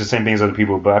pretty much the same things as other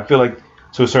people, but I feel like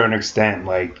to a certain extent,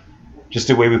 like just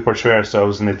the way we portray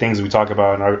ourselves and the things we talk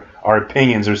about and our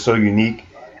opinions are so unique.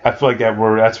 I feel like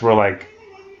that's where like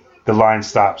the line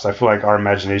stops. I feel like our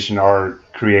imagination, our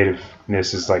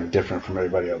creativeness is like different from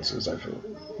everybody else's. I feel.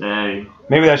 Hey.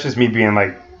 Maybe that's just me being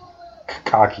like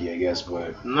cocky, I guess,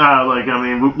 but no, like I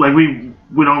mean,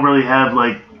 we don't really have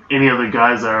like any other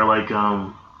guys that are like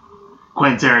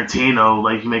Quentin Tarantino.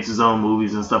 Like he makes his own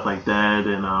movies and stuff like that,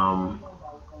 and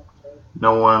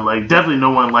definitely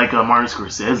no one like Martin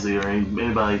Scorsese or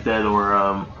anybody like that,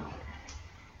 or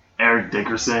Eric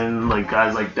Dickerson, like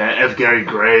guys like that, F. Gary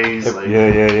Grays. Like,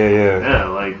 yeah,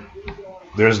 like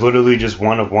there's literally just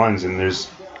 1 of 1s, and there's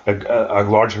a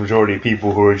large majority of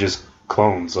people who are just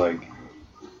clones, like,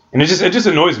 and it just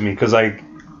annoys me because like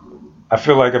I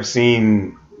feel like I've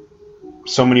seen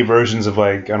so many versions of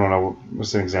like I don't know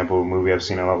what's an example of a movie I've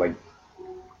seen a lot like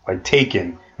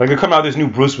Taken. Like they come out this new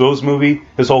Bruce Willis movie,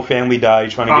 his whole family died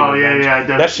trying to get revenge.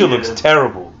 That shit looks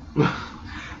terrible.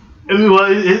 I mean, well,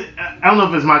 I don't know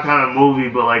if it's my kind of movie,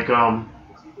 but like,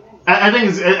 I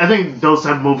think those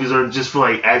type of movies are just for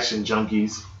like action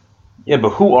junkies. Yeah, but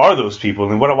who are those people,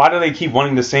 and why do they keep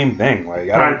wanting the same thing? Like,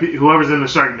 whoever's in the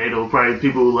Sharknado, probably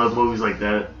people who love movies like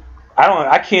that.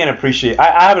 I can't appreciate.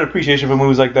 I have an appreciation for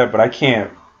movies like that, but I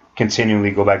can't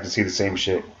continually go back to see the same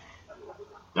shit.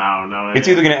 I don't know. It's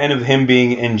either gonna end with him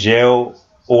being in jail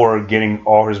or getting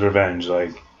all his revenge.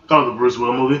 Like, the Bruce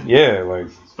Willis movie. Yeah, like.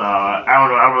 I don't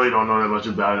know. I really don't know that much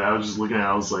about it. I was just looking at it.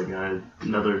 I was like,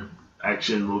 another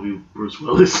action movie, Bruce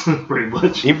Willis, pretty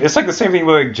much. It's like the same thing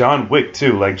with like John Wick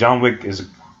too. Like John Wick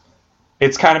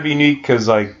it's kind of unique because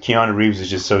like Keanu Reeves is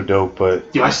just so dope.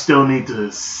 But I still need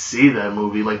to see that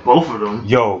movie, like both of them.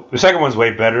 Yo, the second one's way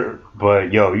better.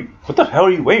 But yo, what the hell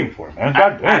are you waiting for, man?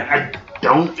 God damn. I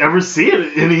don't ever see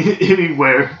it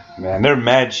anywhere. Man, they're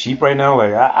mad cheap right now.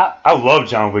 Like I love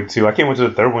John Wick 2. I can't wait to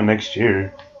the 3rd one next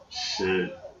year.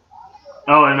 Shit.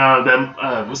 Oh, and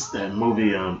what's that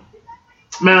movie?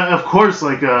 Man, of course,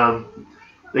 like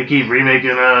they keep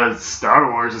remaking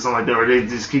Star Wars or something like that, or they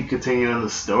just keep continuing the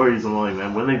stories. I'm like,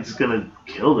 man, when are they just gonna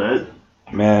kill that?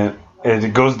 Man,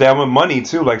 it goes down with money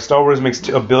too. Like Star Wars makes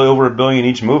over $1 billion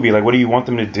each movie. Like, what do you want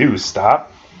them to do?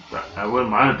 Stop? I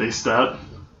wouldn't mind if they stopped.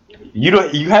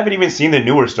 You haven't even seen the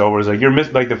newer Star Wars. Like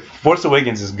like the Force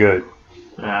Awakens is good.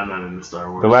 Nah, I'm not into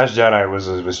Star Wars. The Last Jedi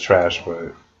was trash,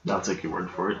 but I'll take your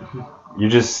word for it.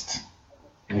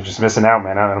 You're just missing out,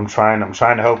 man. I'm trying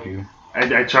to help you.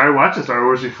 I tried watching Star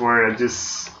Wars before. It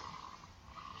just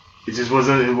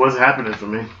wasn't happening for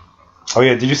me. Oh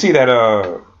yeah, did you see that?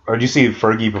 Or did you see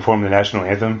Fergie perform the national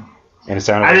anthem? And it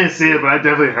sounded. I didn't see it, but I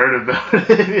definitely heard about it.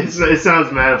 It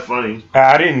sounds mad funny.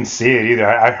 I didn't see it either.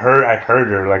 I heard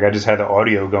her. Like I just had the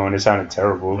audio going. It sounded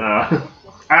terrible.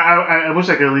 I wish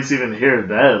I could at least even hear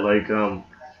that.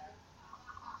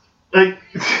 I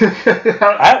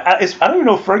don't even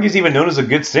know if Fergie's even known as a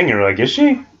good singer. Like, is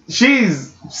she?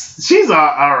 She's all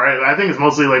right. I think it's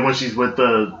mostly like when she's with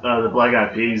the Black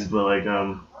Eyed Peas, but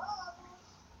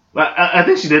I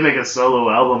think she did make a solo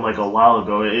album like a while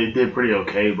ago. It did pretty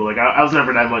okay, but I was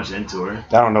never that much into her.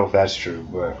 I don't know if that's true,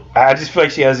 but I just feel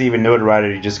like she hasn't even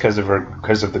notoriety just because of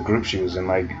the group she was in.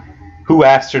 Like, who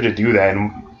asked her to do that,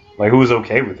 and like who was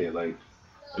okay with it? Like,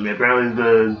 I mean, apparently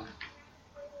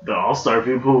the All-Star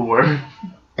people were.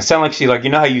 It sounded like she, like, you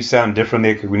know how you sound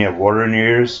differently when you have water in your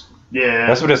ears? Yeah.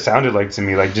 That's what it sounded like to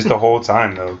me, like, just the whole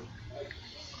time, though.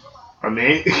 I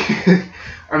mean,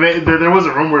 there was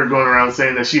a rumor going around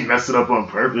saying that she messed it up on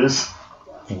purpose.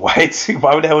 What?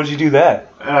 Why the hell would you do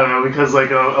that? I don't know, because, like,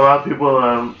 a lot of people,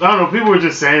 I don't know, people were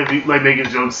just saying, like, making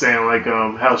jokes saying, like,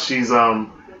 how she's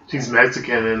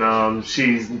Mexican, and,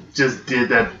 she just did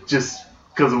that just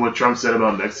because of what Trump said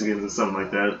about Mexicans and something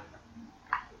like that.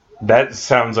 That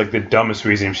sounds like the dumbest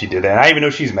reason she did that. And I didn't even know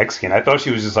she's Mexican. I thought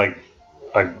she was just like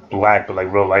black, but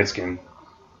like real light skin.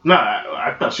 No,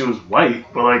 I thought she was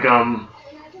white, but like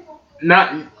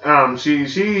not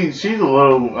she's a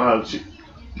little she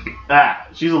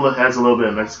has a little bit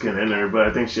of Mexican in her, but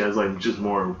I think she has like just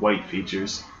more white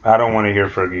features. I don't want to hear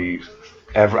Fergie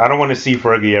ever. I don't want to see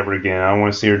Fergie ever again. I don't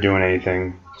want to see her doing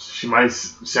anything. She might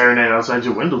serenade outside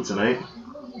your window tonight.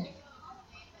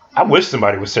 I wish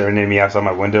somebody would serenade me outside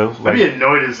my window. Like, I'd be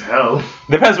annoyed as hell.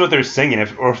 Depends what they're singing.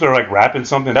 If they're like rapping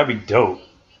something, that'd be dope.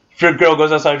 If your girl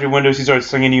goes outside your window, she starts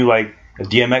singing you like a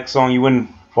DMX song, you wouldn't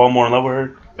fall more in love with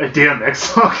her? A DMX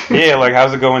song? Yeah, like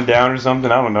How's It Going Down or something.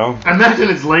 I don't know. Imagine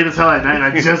it's late as hell at night and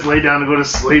I just lay down to go to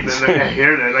sleep and I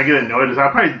hear that and I get annoyed.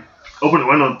 I'll probably open the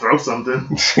window and throw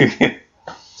something.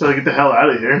 So I get the hell out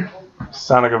of here.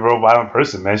 Sound like a real violent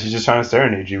person, man. She's just trying to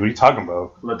serenade you. What are you talking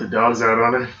about? Let the dogs out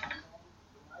on her.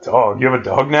 Dog? You have a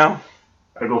dog now?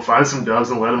 I go find some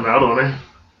dogs and let them out on her.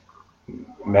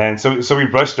 Man, so we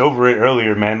brushed over it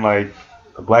earlier, man. Like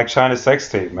the Blac Chyna sex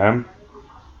tape, man.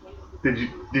 Did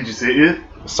you see it?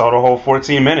 Saw the whole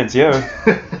 14 minutes, yeah.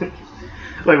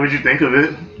 Like, what'd you think of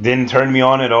it? Didn't turn me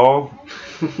on at all.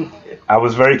 I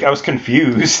was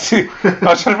confused. I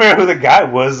was trying to figure out who the guy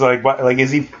was. Like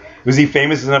was he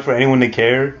famous enough for anyone to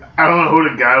care? I don't know who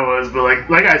the guy was, but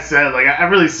like I said, like I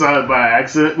really saw it by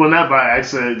accident. Well, not by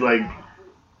accident. Like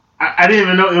I didn't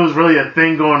even know it was really a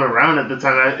thing going around at the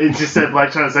time. It just said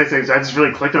Blac Chyna sex tape. So I just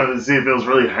really clicked on it to see if it was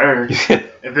really her.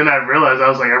 And then I realized I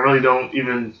was like, I really don't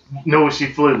even know what she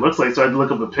fully looks like. So I had to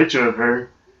look up a picture of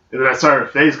her, and then I saw her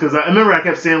face because I remember I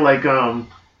kept seeing like a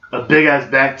big ass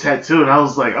back tattoo, and I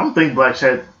was like, I don't think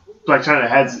Blac Chyna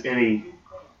has any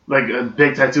like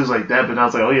big tattoos like that. But I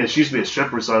was like, oh yeah, she used to be a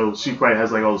stripper, so she probably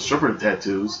has like all the stripper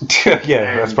tattoos. Yeah,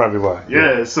 and, that's probably why.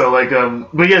 Yeah, so like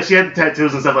but yeah, she had the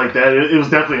tattoos and stuff like that. It was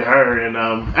definitely her, and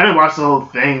I didn't watch the whole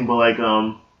thing, but like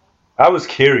I was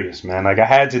curious, man. Like I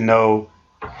had to know,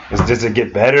 does it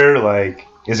get better? Like,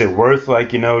 is it worth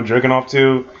like jerking off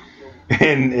to?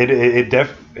 And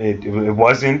it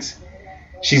wasn't.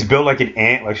 She's built like an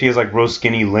ant. Like she has like real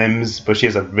skinny limbs, but she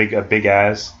has a big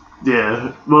ass.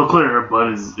 Yeah, well, clearly her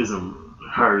butt isn't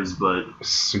hers, but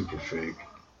super fake.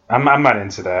 I'm not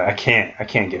into that. I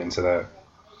can't get into that.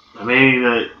 I mean,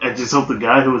 I just hope the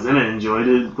guy who was in it enjoyed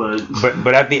it,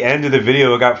 but at the end of the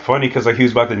video, it got funny because like he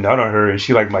was about to nut on her, and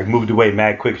she like moved away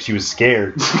mad quick. She was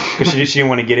scared because she didn't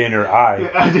want to get in her eye.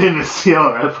 Yeah, I didn't even see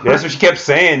all that. That's what she kept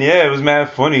saying. Yeah, it was mad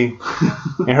funny.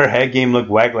 And her head game looked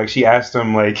whack. Like she asked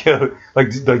him like do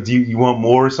you want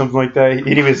more or something like that? He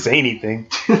didn't even say anything.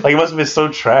 Like it must have been so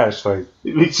trash. Like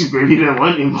it makes you baby didn't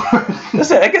want anymore.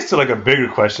 That gets to like a bigger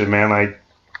question, man.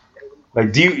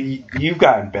 Like, you've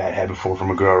gotten bad head before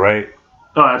from a girl, right?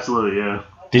 Oh, absolutely, yeah.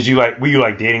 Were you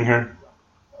like dating her?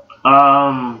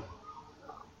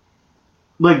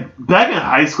 Like back in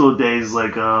high school days,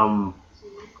 like, no,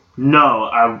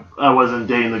 I wasn't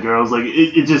dating the girls. Like,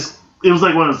 it was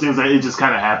like one of those things that it just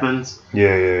kind of happens.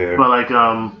 Yeah. But like,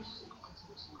 I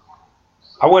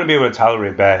wouldn't be able to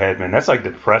tolerate bad head, man. That's like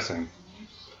depressing.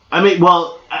 I mean,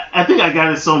 well, I think I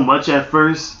got it so much at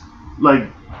first, like.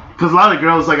 Because a lot of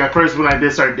girls, like, at first when I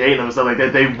did start dating them and stuff like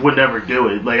that, they would never do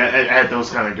it. Like, I had those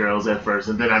kind of girls at first,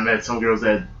 and then I met some girls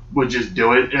that would just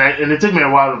do it. And it took me a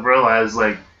while to realize,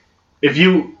 like, if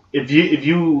you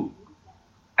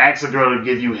ask a girl to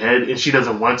give you head and she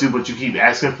doesn't want to, but you keep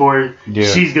asking for it, Yeah.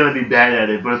 she's gonna be bad at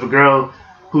it. But if a girl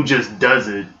who just does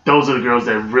it, those are the girls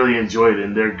that really enjoy it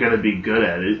and they're gonna be good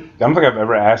at it. I don't think I've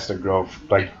ever asked a girl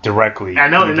like directly. I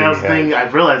know, to and give that was me the head. thing. I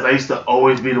realized I used to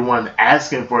always be the one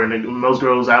asking for it, and most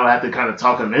girls I would have to kind of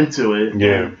talk them into it.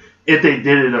 Yeah. And if they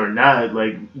did it or not,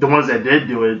 like the ones that did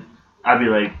do it, I'd be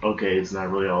like, okay, it's not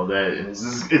really all that, and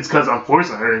it's because I'm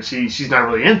forcing her, and she's not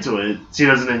really into it. She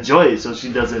doesn't enjoy it, so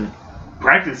she doesn't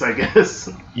practice, I guess.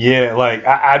 Yeah, like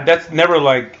I that's never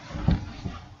like,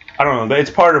 I don't know.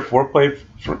 It's part of foreplay,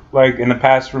 like in the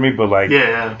past for me, but like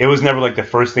Yeah. it was never like the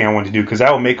first thing I wanted to do because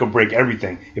that will make or break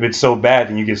everything. If it's so bad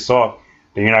and you get soft,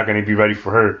 then you're not going to be ready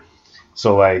for her.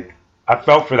 So like I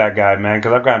felt for that guy, man,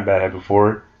 because I've gotten bad head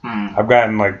before. I've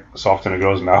gotten like soft in a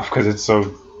girl's mouth because it's so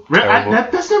terrible.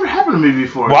 That's never happened to me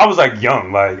before. Well, I was like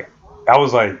young, like I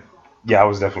was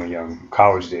definitely young,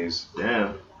 college days.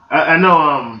 Damn. I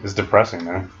know. It's depressing,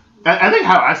 man. I think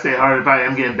how I stay hard if I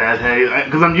am getting bad head,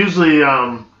 because I'm usually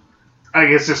I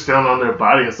guess just feeling on their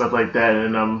body and stuff like that,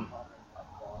 and I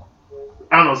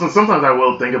don't know. So sometimes I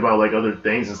will think about like other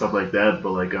things and stuff like that,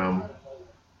 but like I don't know.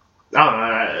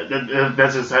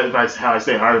 That's just how I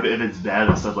stay hard if it's bad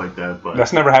and stuff like that. But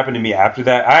That's never happened to me after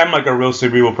that. I am like a real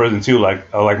cerebral person too.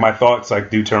 Like my thoughts like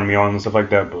do turn me on and stuff like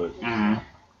that. But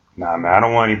nah, man, I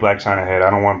don't want any Black China head. I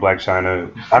don't want Black China.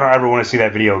 I don't ever want to see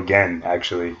that video again.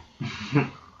 Actually,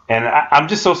 and I'm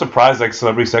just so surprised like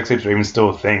celebrity sex tapes are even still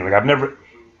a thing. Like I've never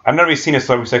even seen a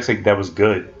celebrity sex tape that was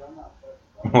good.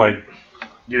 Like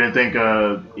you didn't think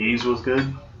Eve's was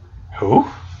good? who?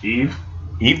 Eve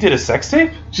did a sex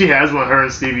tape? She has one, her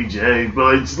and Stevie J,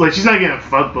 but like she's not getting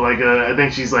fucked, but like I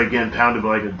think she's like getting pounded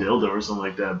by like a dildo or something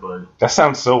like that. But That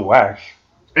sounds so whack.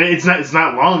 it's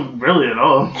not long really at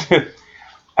all.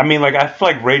 I mean, like I feel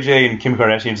like Ray J and Kim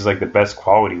Kardashian is like the best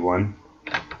quality one.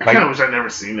 I kind of wish I'd never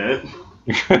seen it.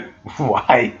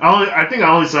 Why? I think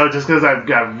I only saw it just because I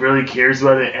got really curious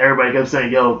about it. Everybody kept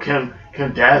saying, "Yo, Kim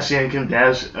Kardashian."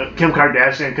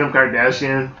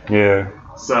 Yeah.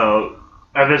 So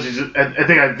I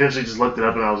think I eventually just looked it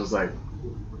up and I was just like,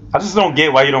 I just don't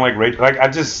get why you don't like Ray J. Like I'll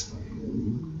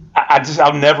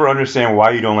never understand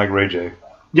why you don't like Ray J.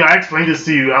 yeah, I explained this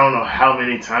to you I don't know how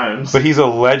many times. But he's a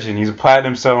legend. He's a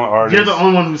platinum selling artist. You're the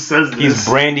only one who says this. He's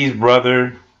Brandy's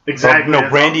brother. Exactly. No,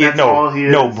 Brandy. That's all he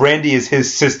is. No, Brandy is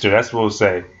his sister. That's what we'll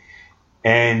say.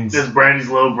 And It's Brandy's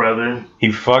little brother.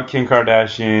 he fucked Kim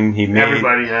Kardashian. He made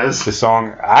Everybody has. the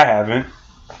song. I haven't.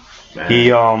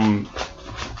 Man.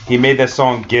 He made that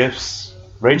song Gifts.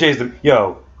 Ray J's the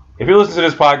yo. If you listen to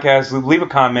this podcast, leave a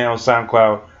comment on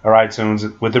SoundCloud or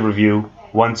iTunes with a review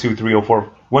 1, 2, 3, or 4,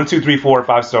 1, 2, 3, 4,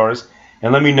 5 stars,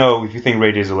 and let me know if you think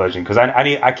Ray J's a legend. Because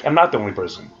I'm not the only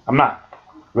person. I'm not.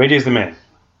 Ray J's the man,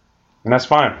 and that's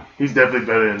fine. He's definitely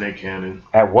better than Nick Cannon.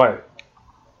 At what?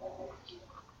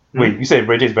 Wait, you said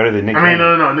Ray J's better than Nick? I mean,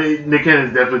 Cannon? no. Nick Cannon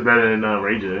is definitely better than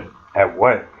Ray J. At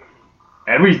what?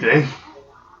 Everything.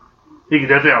 He can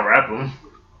definitely out-rap him.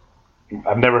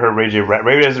 I've never heard Ray J rap.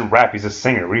 Ray J doesn't rap. He's a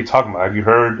singer. What are you talking about? Have you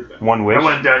heard One Wish? I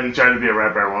wouldn't doubt he tried to be a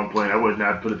rapper at one point. I would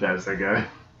not put it past that guy.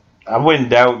 I wouldn't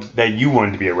doubt that you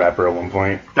wanted to be a rapper at one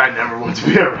point. I never wanted to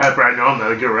be a rapper. I know I'm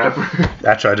not a good rapper.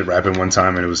 I tried to rap it one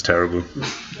time and it was terrible.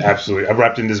 Absolutely. I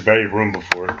rapped in this very room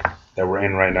before that we're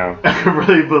in right now. I can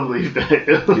really believe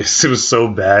that. Yes, it was so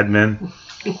bad, man.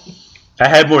 I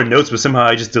had more notes, but somehow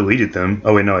I just deleted them.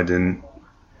 Oh, wait, no, I didn't.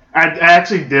 I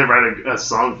actually did write a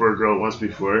song for a girl once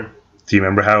before. Do you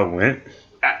remember how it went?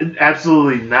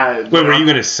 Absolutely not. Wait, were you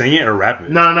going to sing it or rap it?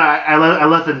 No. I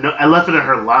left it in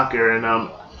her locker, and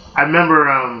I remember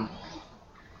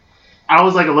I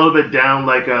was like a little bit down,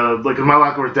 like my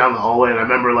locker was down the hallway, and I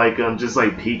remember just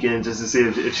like peeking just to see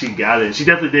if she got it. She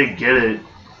definitely did get it.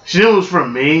 She knew it was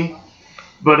from me,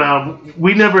 but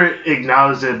we never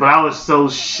acknowledged it. But I was so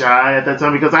shy at that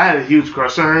time because I had a huge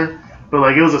crush on her. But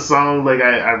like it was a song like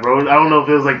I wrote. I don't know if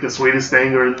it was like the sweetest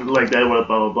thing or like that, blah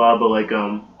blah blah. But like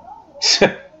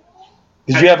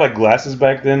Did you have like glasses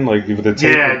back then, like with the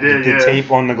tape? Yeah, I did. The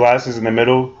tape on the glasses in the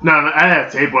middle. No, I didn't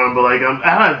have tape on, but like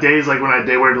I have days like when I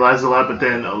did wear glasses a lot, but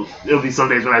then it'll be some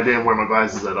days when I didn't wear my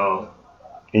glasses at all.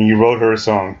 And you wrote her a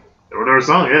song. I wrote her a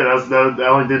song, yeah. I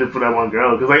only did it for that one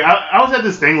girl because like I always had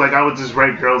this thing like I would just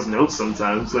write girls' notes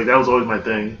sometimes. Like that was always my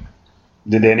thing.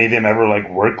 Did any of them ever like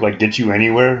work, like get you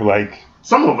anywhere, like?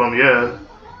 Some of them, yeah.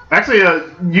 Actually,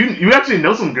 you actually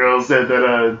know some girls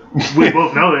that we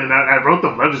both know, and I wrote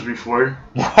them letters before.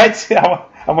 What?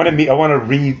 I want to meet. I want to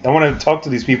read. I want to talk to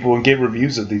these people and get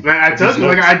reviews of these. Man, I tell you,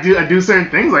 like I do certain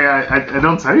things like I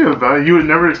don't tell you about it. You would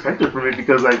never expect it from me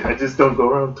because I just don't go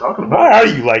around talking about it. Why are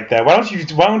you like that? Why don't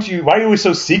you? Why are you always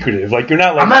so secretive? Like you're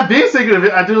not like. I'm not being secretive.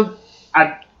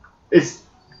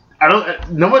 I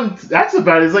don't. No one asks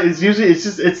about it. It's like it's usually it's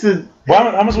just it's a.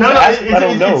 Well, I'm supposed to ask. I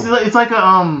don't know. It's like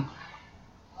a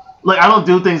Like I don't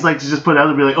do things like to just put out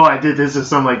and be like, oh, I did this or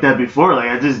something like that before. Like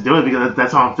I just do it because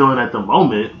that's how I'm feeling at the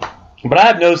moment. But I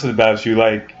have noticed it about you,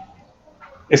 like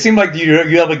it seemed like you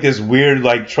have like this weird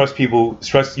like trust.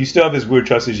 You still have this weird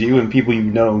trust as you and people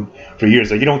you've known for years.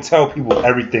 Like you don't tell people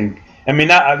everything. I mean,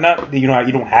 not you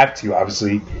don't have to.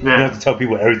 Obviously, you don't have to tell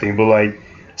people everything. But like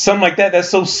something like that's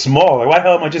so small. Like why the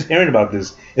hell am I just hearing about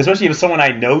this? Especially if it's someone I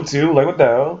know too. Like what the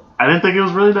hell? I didn't think it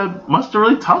was really that much to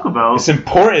really talk about. It's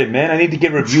important, man. I need to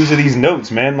get reviews of these notes,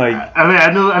 man. Like, I mean,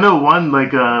 I know one.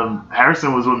 Like,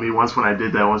 Harrison was with me once when I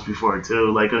did that once before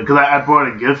too. Like, because I brought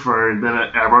a gift for her, and then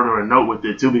I wrote her a note with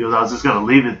it too because I was just gonna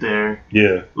leave it there.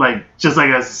 Yeah. Like, just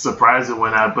like as a surprise and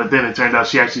whatnot. But then it turned out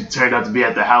she actually turned out to be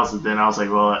at the house, and then I was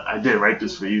like, well, I did write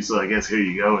this for you, so I guess here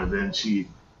you go. And then she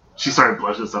started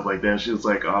blushing and stuff like that. And she was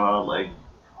like, oh, like.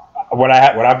 What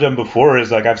I've done before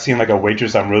is like I've seen like a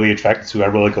waitress I'm really attracted to. I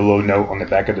wrote like a little note on the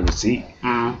back of the receipt.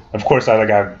 Mm-hmm. Of course,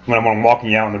 when I'm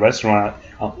walking out in the restaurant,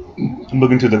 I'm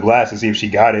looking through the glass to see if she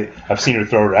got it. I've seen her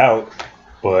throw it out,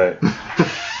 but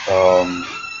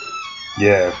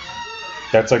yeah,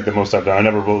 that's like the most I've done. I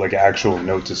never wrote like an actual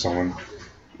note to someone,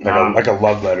 like a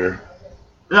love letter.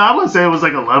 Yeah, I wouldn't say it was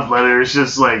like a love letter. It's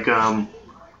just like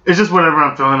it's just whatever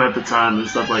I'm feeling at the time and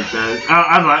stuff like that.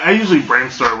 I don't know. I usually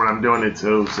brainstorm when I'm doing it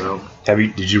too. So.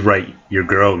 Did you write your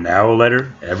girl now a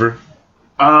letter ever?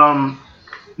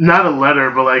 Not a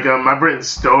letter, but like I've written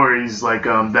stories like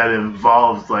that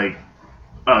involved like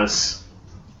us.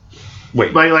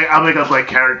 Wait. Like I'll make up like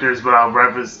characters, but I'll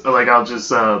reference like I'll just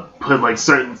put like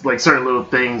certain little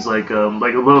things like a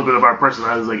little bit of our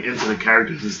personalities like into the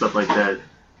characters and stuff like that.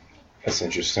 That's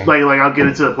interesting. Like I'll get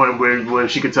it to the point where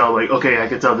she could tell like, okay, I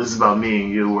could tell this is about me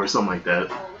and you or something like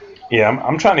that. Yeah,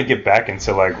 I'm trying to get back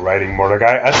into like writing more. Like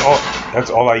that's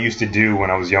all I used to do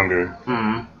when I was younger.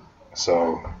 Mm-hmm.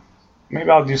 So maybe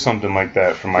I'll do something like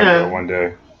that for my girl one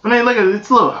day. I mean, like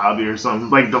it's a little hobby or something,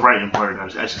 like the writing part,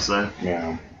 I should say.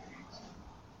 Yeah.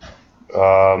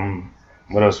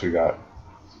 What else we got?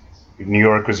 New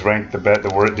York was ranked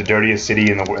the dirtiest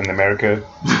city in America.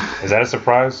 Is that a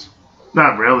surprise?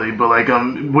 Not really, but like,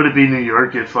 would it be New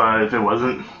York if it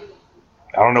wasn't?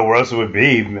 I don't know where else it would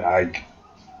be. Like,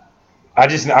 I'm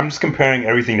just comparing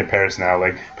everything to Paris now.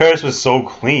 Like, Paris was so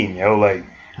clean, Like,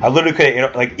 I literally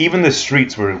could, like, even the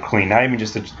streets were clean. Not even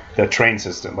just the train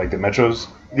system, like the metros.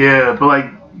 Yeah, but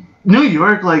like, New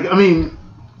York, like, I mean,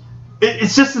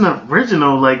 it's just an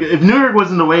original. Like, if New York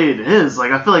wasn't the way it is,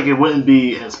 like, I feel like it wouldn't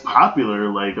be as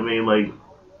popular. Like, I mean, like.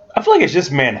 I feel like it's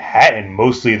just Manhattan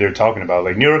mostly they're talking about.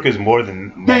 Like, New York is more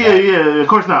than Manhattan. Yeah. Of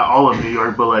course, not all of New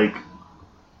York, but like.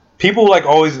 People like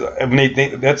always, I mean, they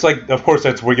think that's like, of course,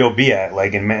 that's where you'll be at.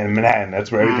 Like in Manhattan,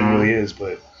 that's where everything really is.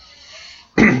 But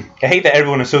I hate that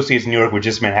everyone associates New York with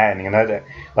just Manhattan. And that,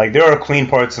 like, there are clean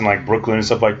parts in like Brooklyn and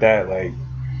stuff like that. Like,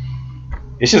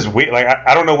 it's just weird. Like,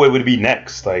 I don't know what would be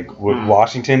next. Like,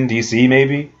 Washington D.C.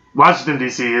 maybe. Washington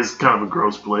D.C. is kind of a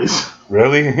gross place.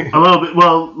 Really? A little bit.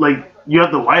 Well, like. You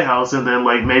have the White House, and then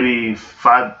like maybe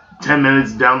 5-10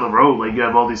 minutes down the road, like you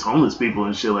have all these homeless people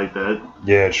and shit like that.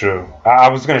 Yeah, true. I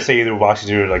was gonna say either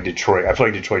Washington or like Detroit. I feel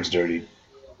like Detroit's dirty.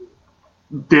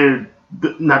 They're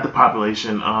not the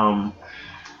population.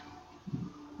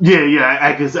 Yeah.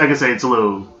 I can say it's a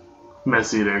little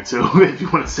messy there too, if you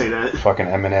want to say that. Fucking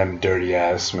Eminem, dirty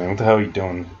ass man. What the hell are you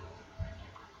doing?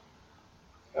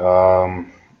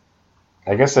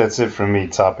 I guess that's it for me,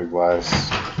 topic wise.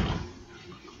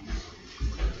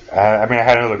 I mean, I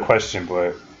had another question,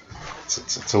 but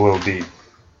it's a little deep.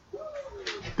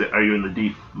 Are you in the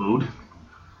deep mood?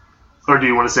 Or do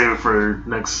you want to save it for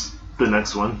the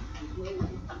next one?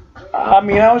 I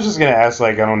mean, I was just going to ask,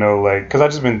 like, I don't know, like, because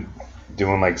I've just been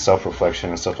doing, like, self-reflection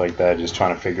and stuff like that, just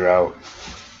trying to figure out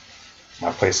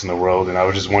my place in the world, and I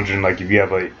was just wondering, like, if you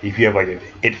have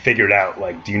it figured out,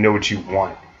 like, do you know what you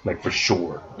want, like, for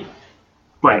sure?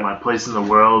 Like, my place in the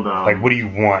world? Like, what do you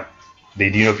want? Do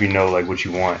you know if you know, like, what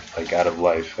you want, like, out of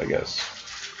life, I guess?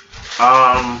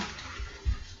 I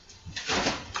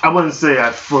wouldn't say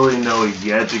I fully know it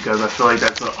yet because I feel like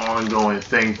that's an ongoing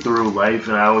thing through life,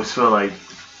 and I always feel like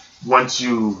once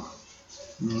you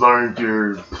learned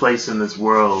your place in this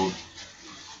world,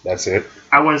 that's it.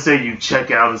 I wouldn't say you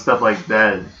check out and stuff like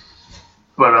that,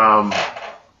 but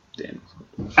damn.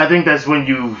 I think that's when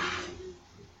you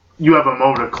have a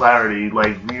moment of clarity,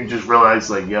 like you just realize,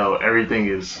 like, yo, everything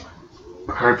is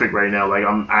perfect right now. Like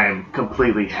I am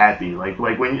completely happy. Like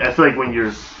when I feel like when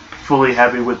you're fully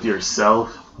happy with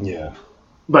yourself, yeah,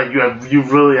 like you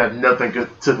really have nothing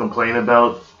to complain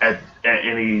about at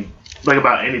any, like,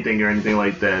 about anything or anything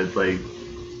like that. Like,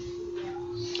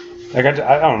 Like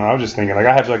I don't know. I was just thinking like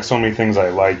I have like so many things I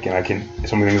like and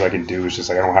so many things I can do. It's just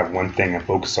like I don't have one thing I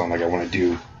focus on like I want to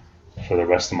do for the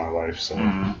rest of my life. So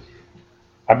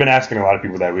I've been asking a lot of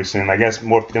people that recently. And I guess the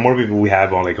more people we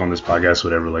have on on this podcast,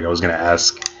 whatever. Like I was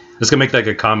gonna make like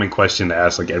a common question to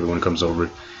ask like everyone comes over.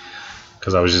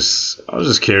 Because I was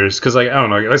just curious. Because like I don't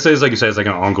know. Let's say it's like you said, it's like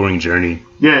an ongoing journey.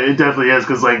 Yeah, it definitely is.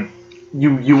 Because like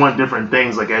you want different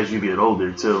things like as you get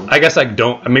older too. I guess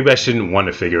maybe I shouldn't want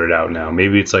to figure it out now.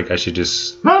 Maybe it's like I should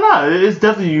just. No, it's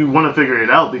definitely you want to figure it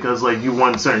out because like you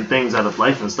want certain things out of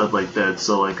life and stuff like that.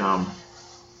 So like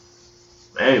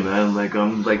hey man, like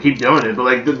keep doing it. But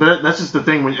like that's just the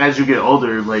thing when as you get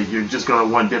older, like you're just gonna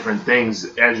want different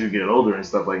things as you get older and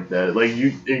stuff like that. Like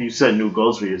you set new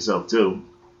goals for yourself too.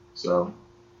 So.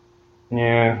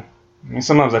 Yeah. I mean,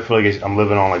 sometimes I feel like I'm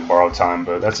living on like borrowed time,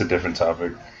 but that's a different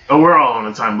topic. Oh, we're all on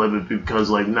a time limit because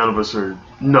like none of us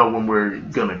know when we're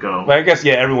gonna go. But I guess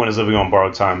everyone is living on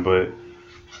borrowed time, but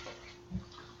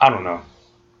I don't know.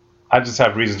 I just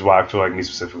have reasons why I feel like me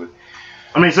specifically.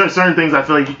 I mean, certain things I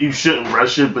feel like you shouldn't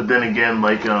rush it, but then again,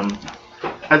 like I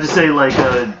just say like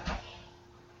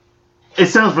it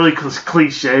sounds really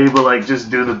cliche, but like just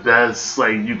do the best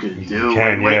like you can do. You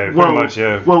can, like, pretty much,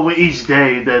 yeah. Well, with each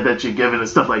day that you're given and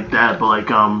stuff like that, but like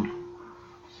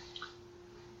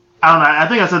I don't know. I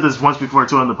think I said this once before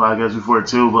too on the podcast before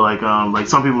too, but like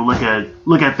some people look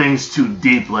at things too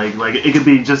deep. Like it could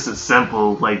be just as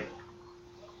simple like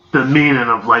the meaning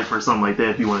of life or something like that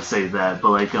if you want to say that.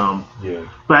 But like yeah.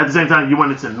 But at the same time, you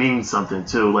want it to mean something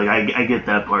too. Like I get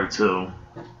that part too.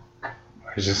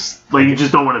 It's just like you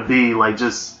just don't want to be like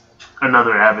just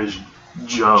another average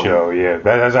Joe. Joe, yeah.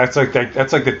 That's like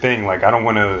the thing. Like I don't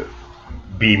want to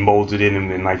be molded in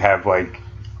and like have like.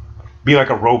 Be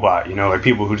like a robot, you know, like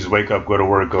people who just wake up, go to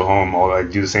work, go home, or like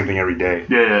do the same thing every day.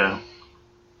 Yeah.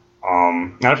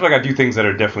 And I feel like I do things that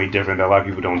are definitely different that a lot of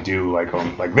people don't do. Like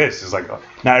this is like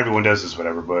not everyone does this,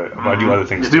 whatever. But I do other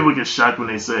things. Yeah, people get shocked when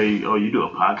they say, "Oh, you do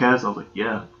a podcast?" I was like,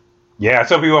 "Yeah." Yeah, I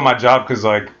tell people on my job because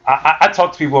like I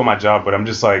talk to people on my job, but I'm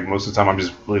just like most of the time I'm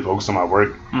just really focused on my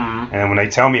work. Mm-hmm. And when they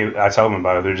tell me, I tell them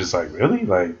about it. They're just like, "Really?"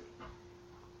 Like,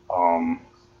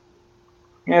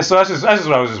 yeah. So that's just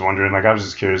what I was just wondering. Like I was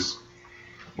just curious.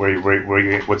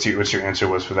 What's your answer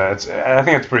was for that? I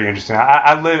think it's pretty interesting.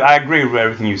 I agree with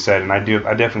everything you said, and I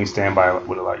definitely stand by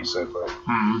what a lot you said, but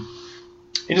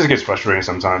it just gets frustrating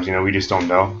sometimes. You know, we just don't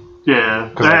know. Yeah,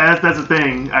 that's the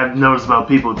thing I've noticed about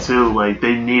people too. Like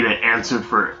they need an answer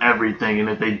for everything, and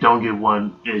if they don't get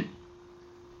one, it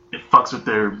fucks with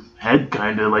their head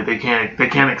kind of. Like they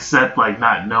can't accept like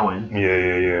not knowing.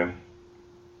 Yeah.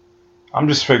 I'm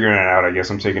just figuring it out, I guess.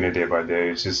 I'm taking it day by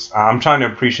day. It's just, I'm trying to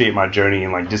appreciate my journey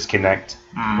and, like, disconnect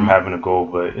from having a goal,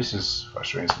 but it's just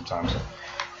frustrating sometimes.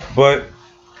 But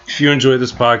if you enjoyed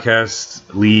this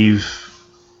podcast, leave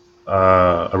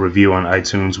a review on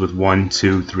iTunes with 1,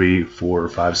 2, 3, 4, or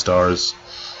 5 stars.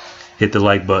 Hit the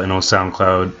like button on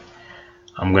SoundCloud.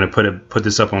 I'm going to put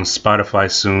this up on Spotify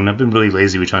soon. I've been really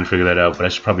lazy with trying to figure that out, but I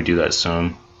should probably do that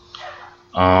soon.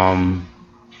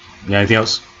 Anything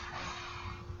else?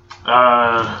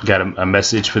 Got a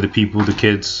message for the people, the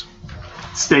kids?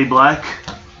 Stay black.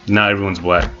 Not everyone's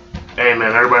black. Hey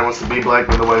man, everybody wants to be black,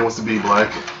 but nobody wants to be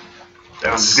black.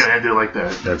 I'm just gonna end it like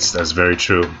that. That's very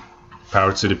true.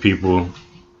 Power to the people.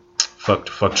 Fuck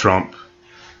Trump.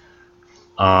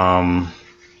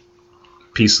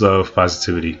 Peace, love,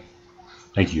 positivity.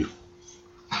 Thank you.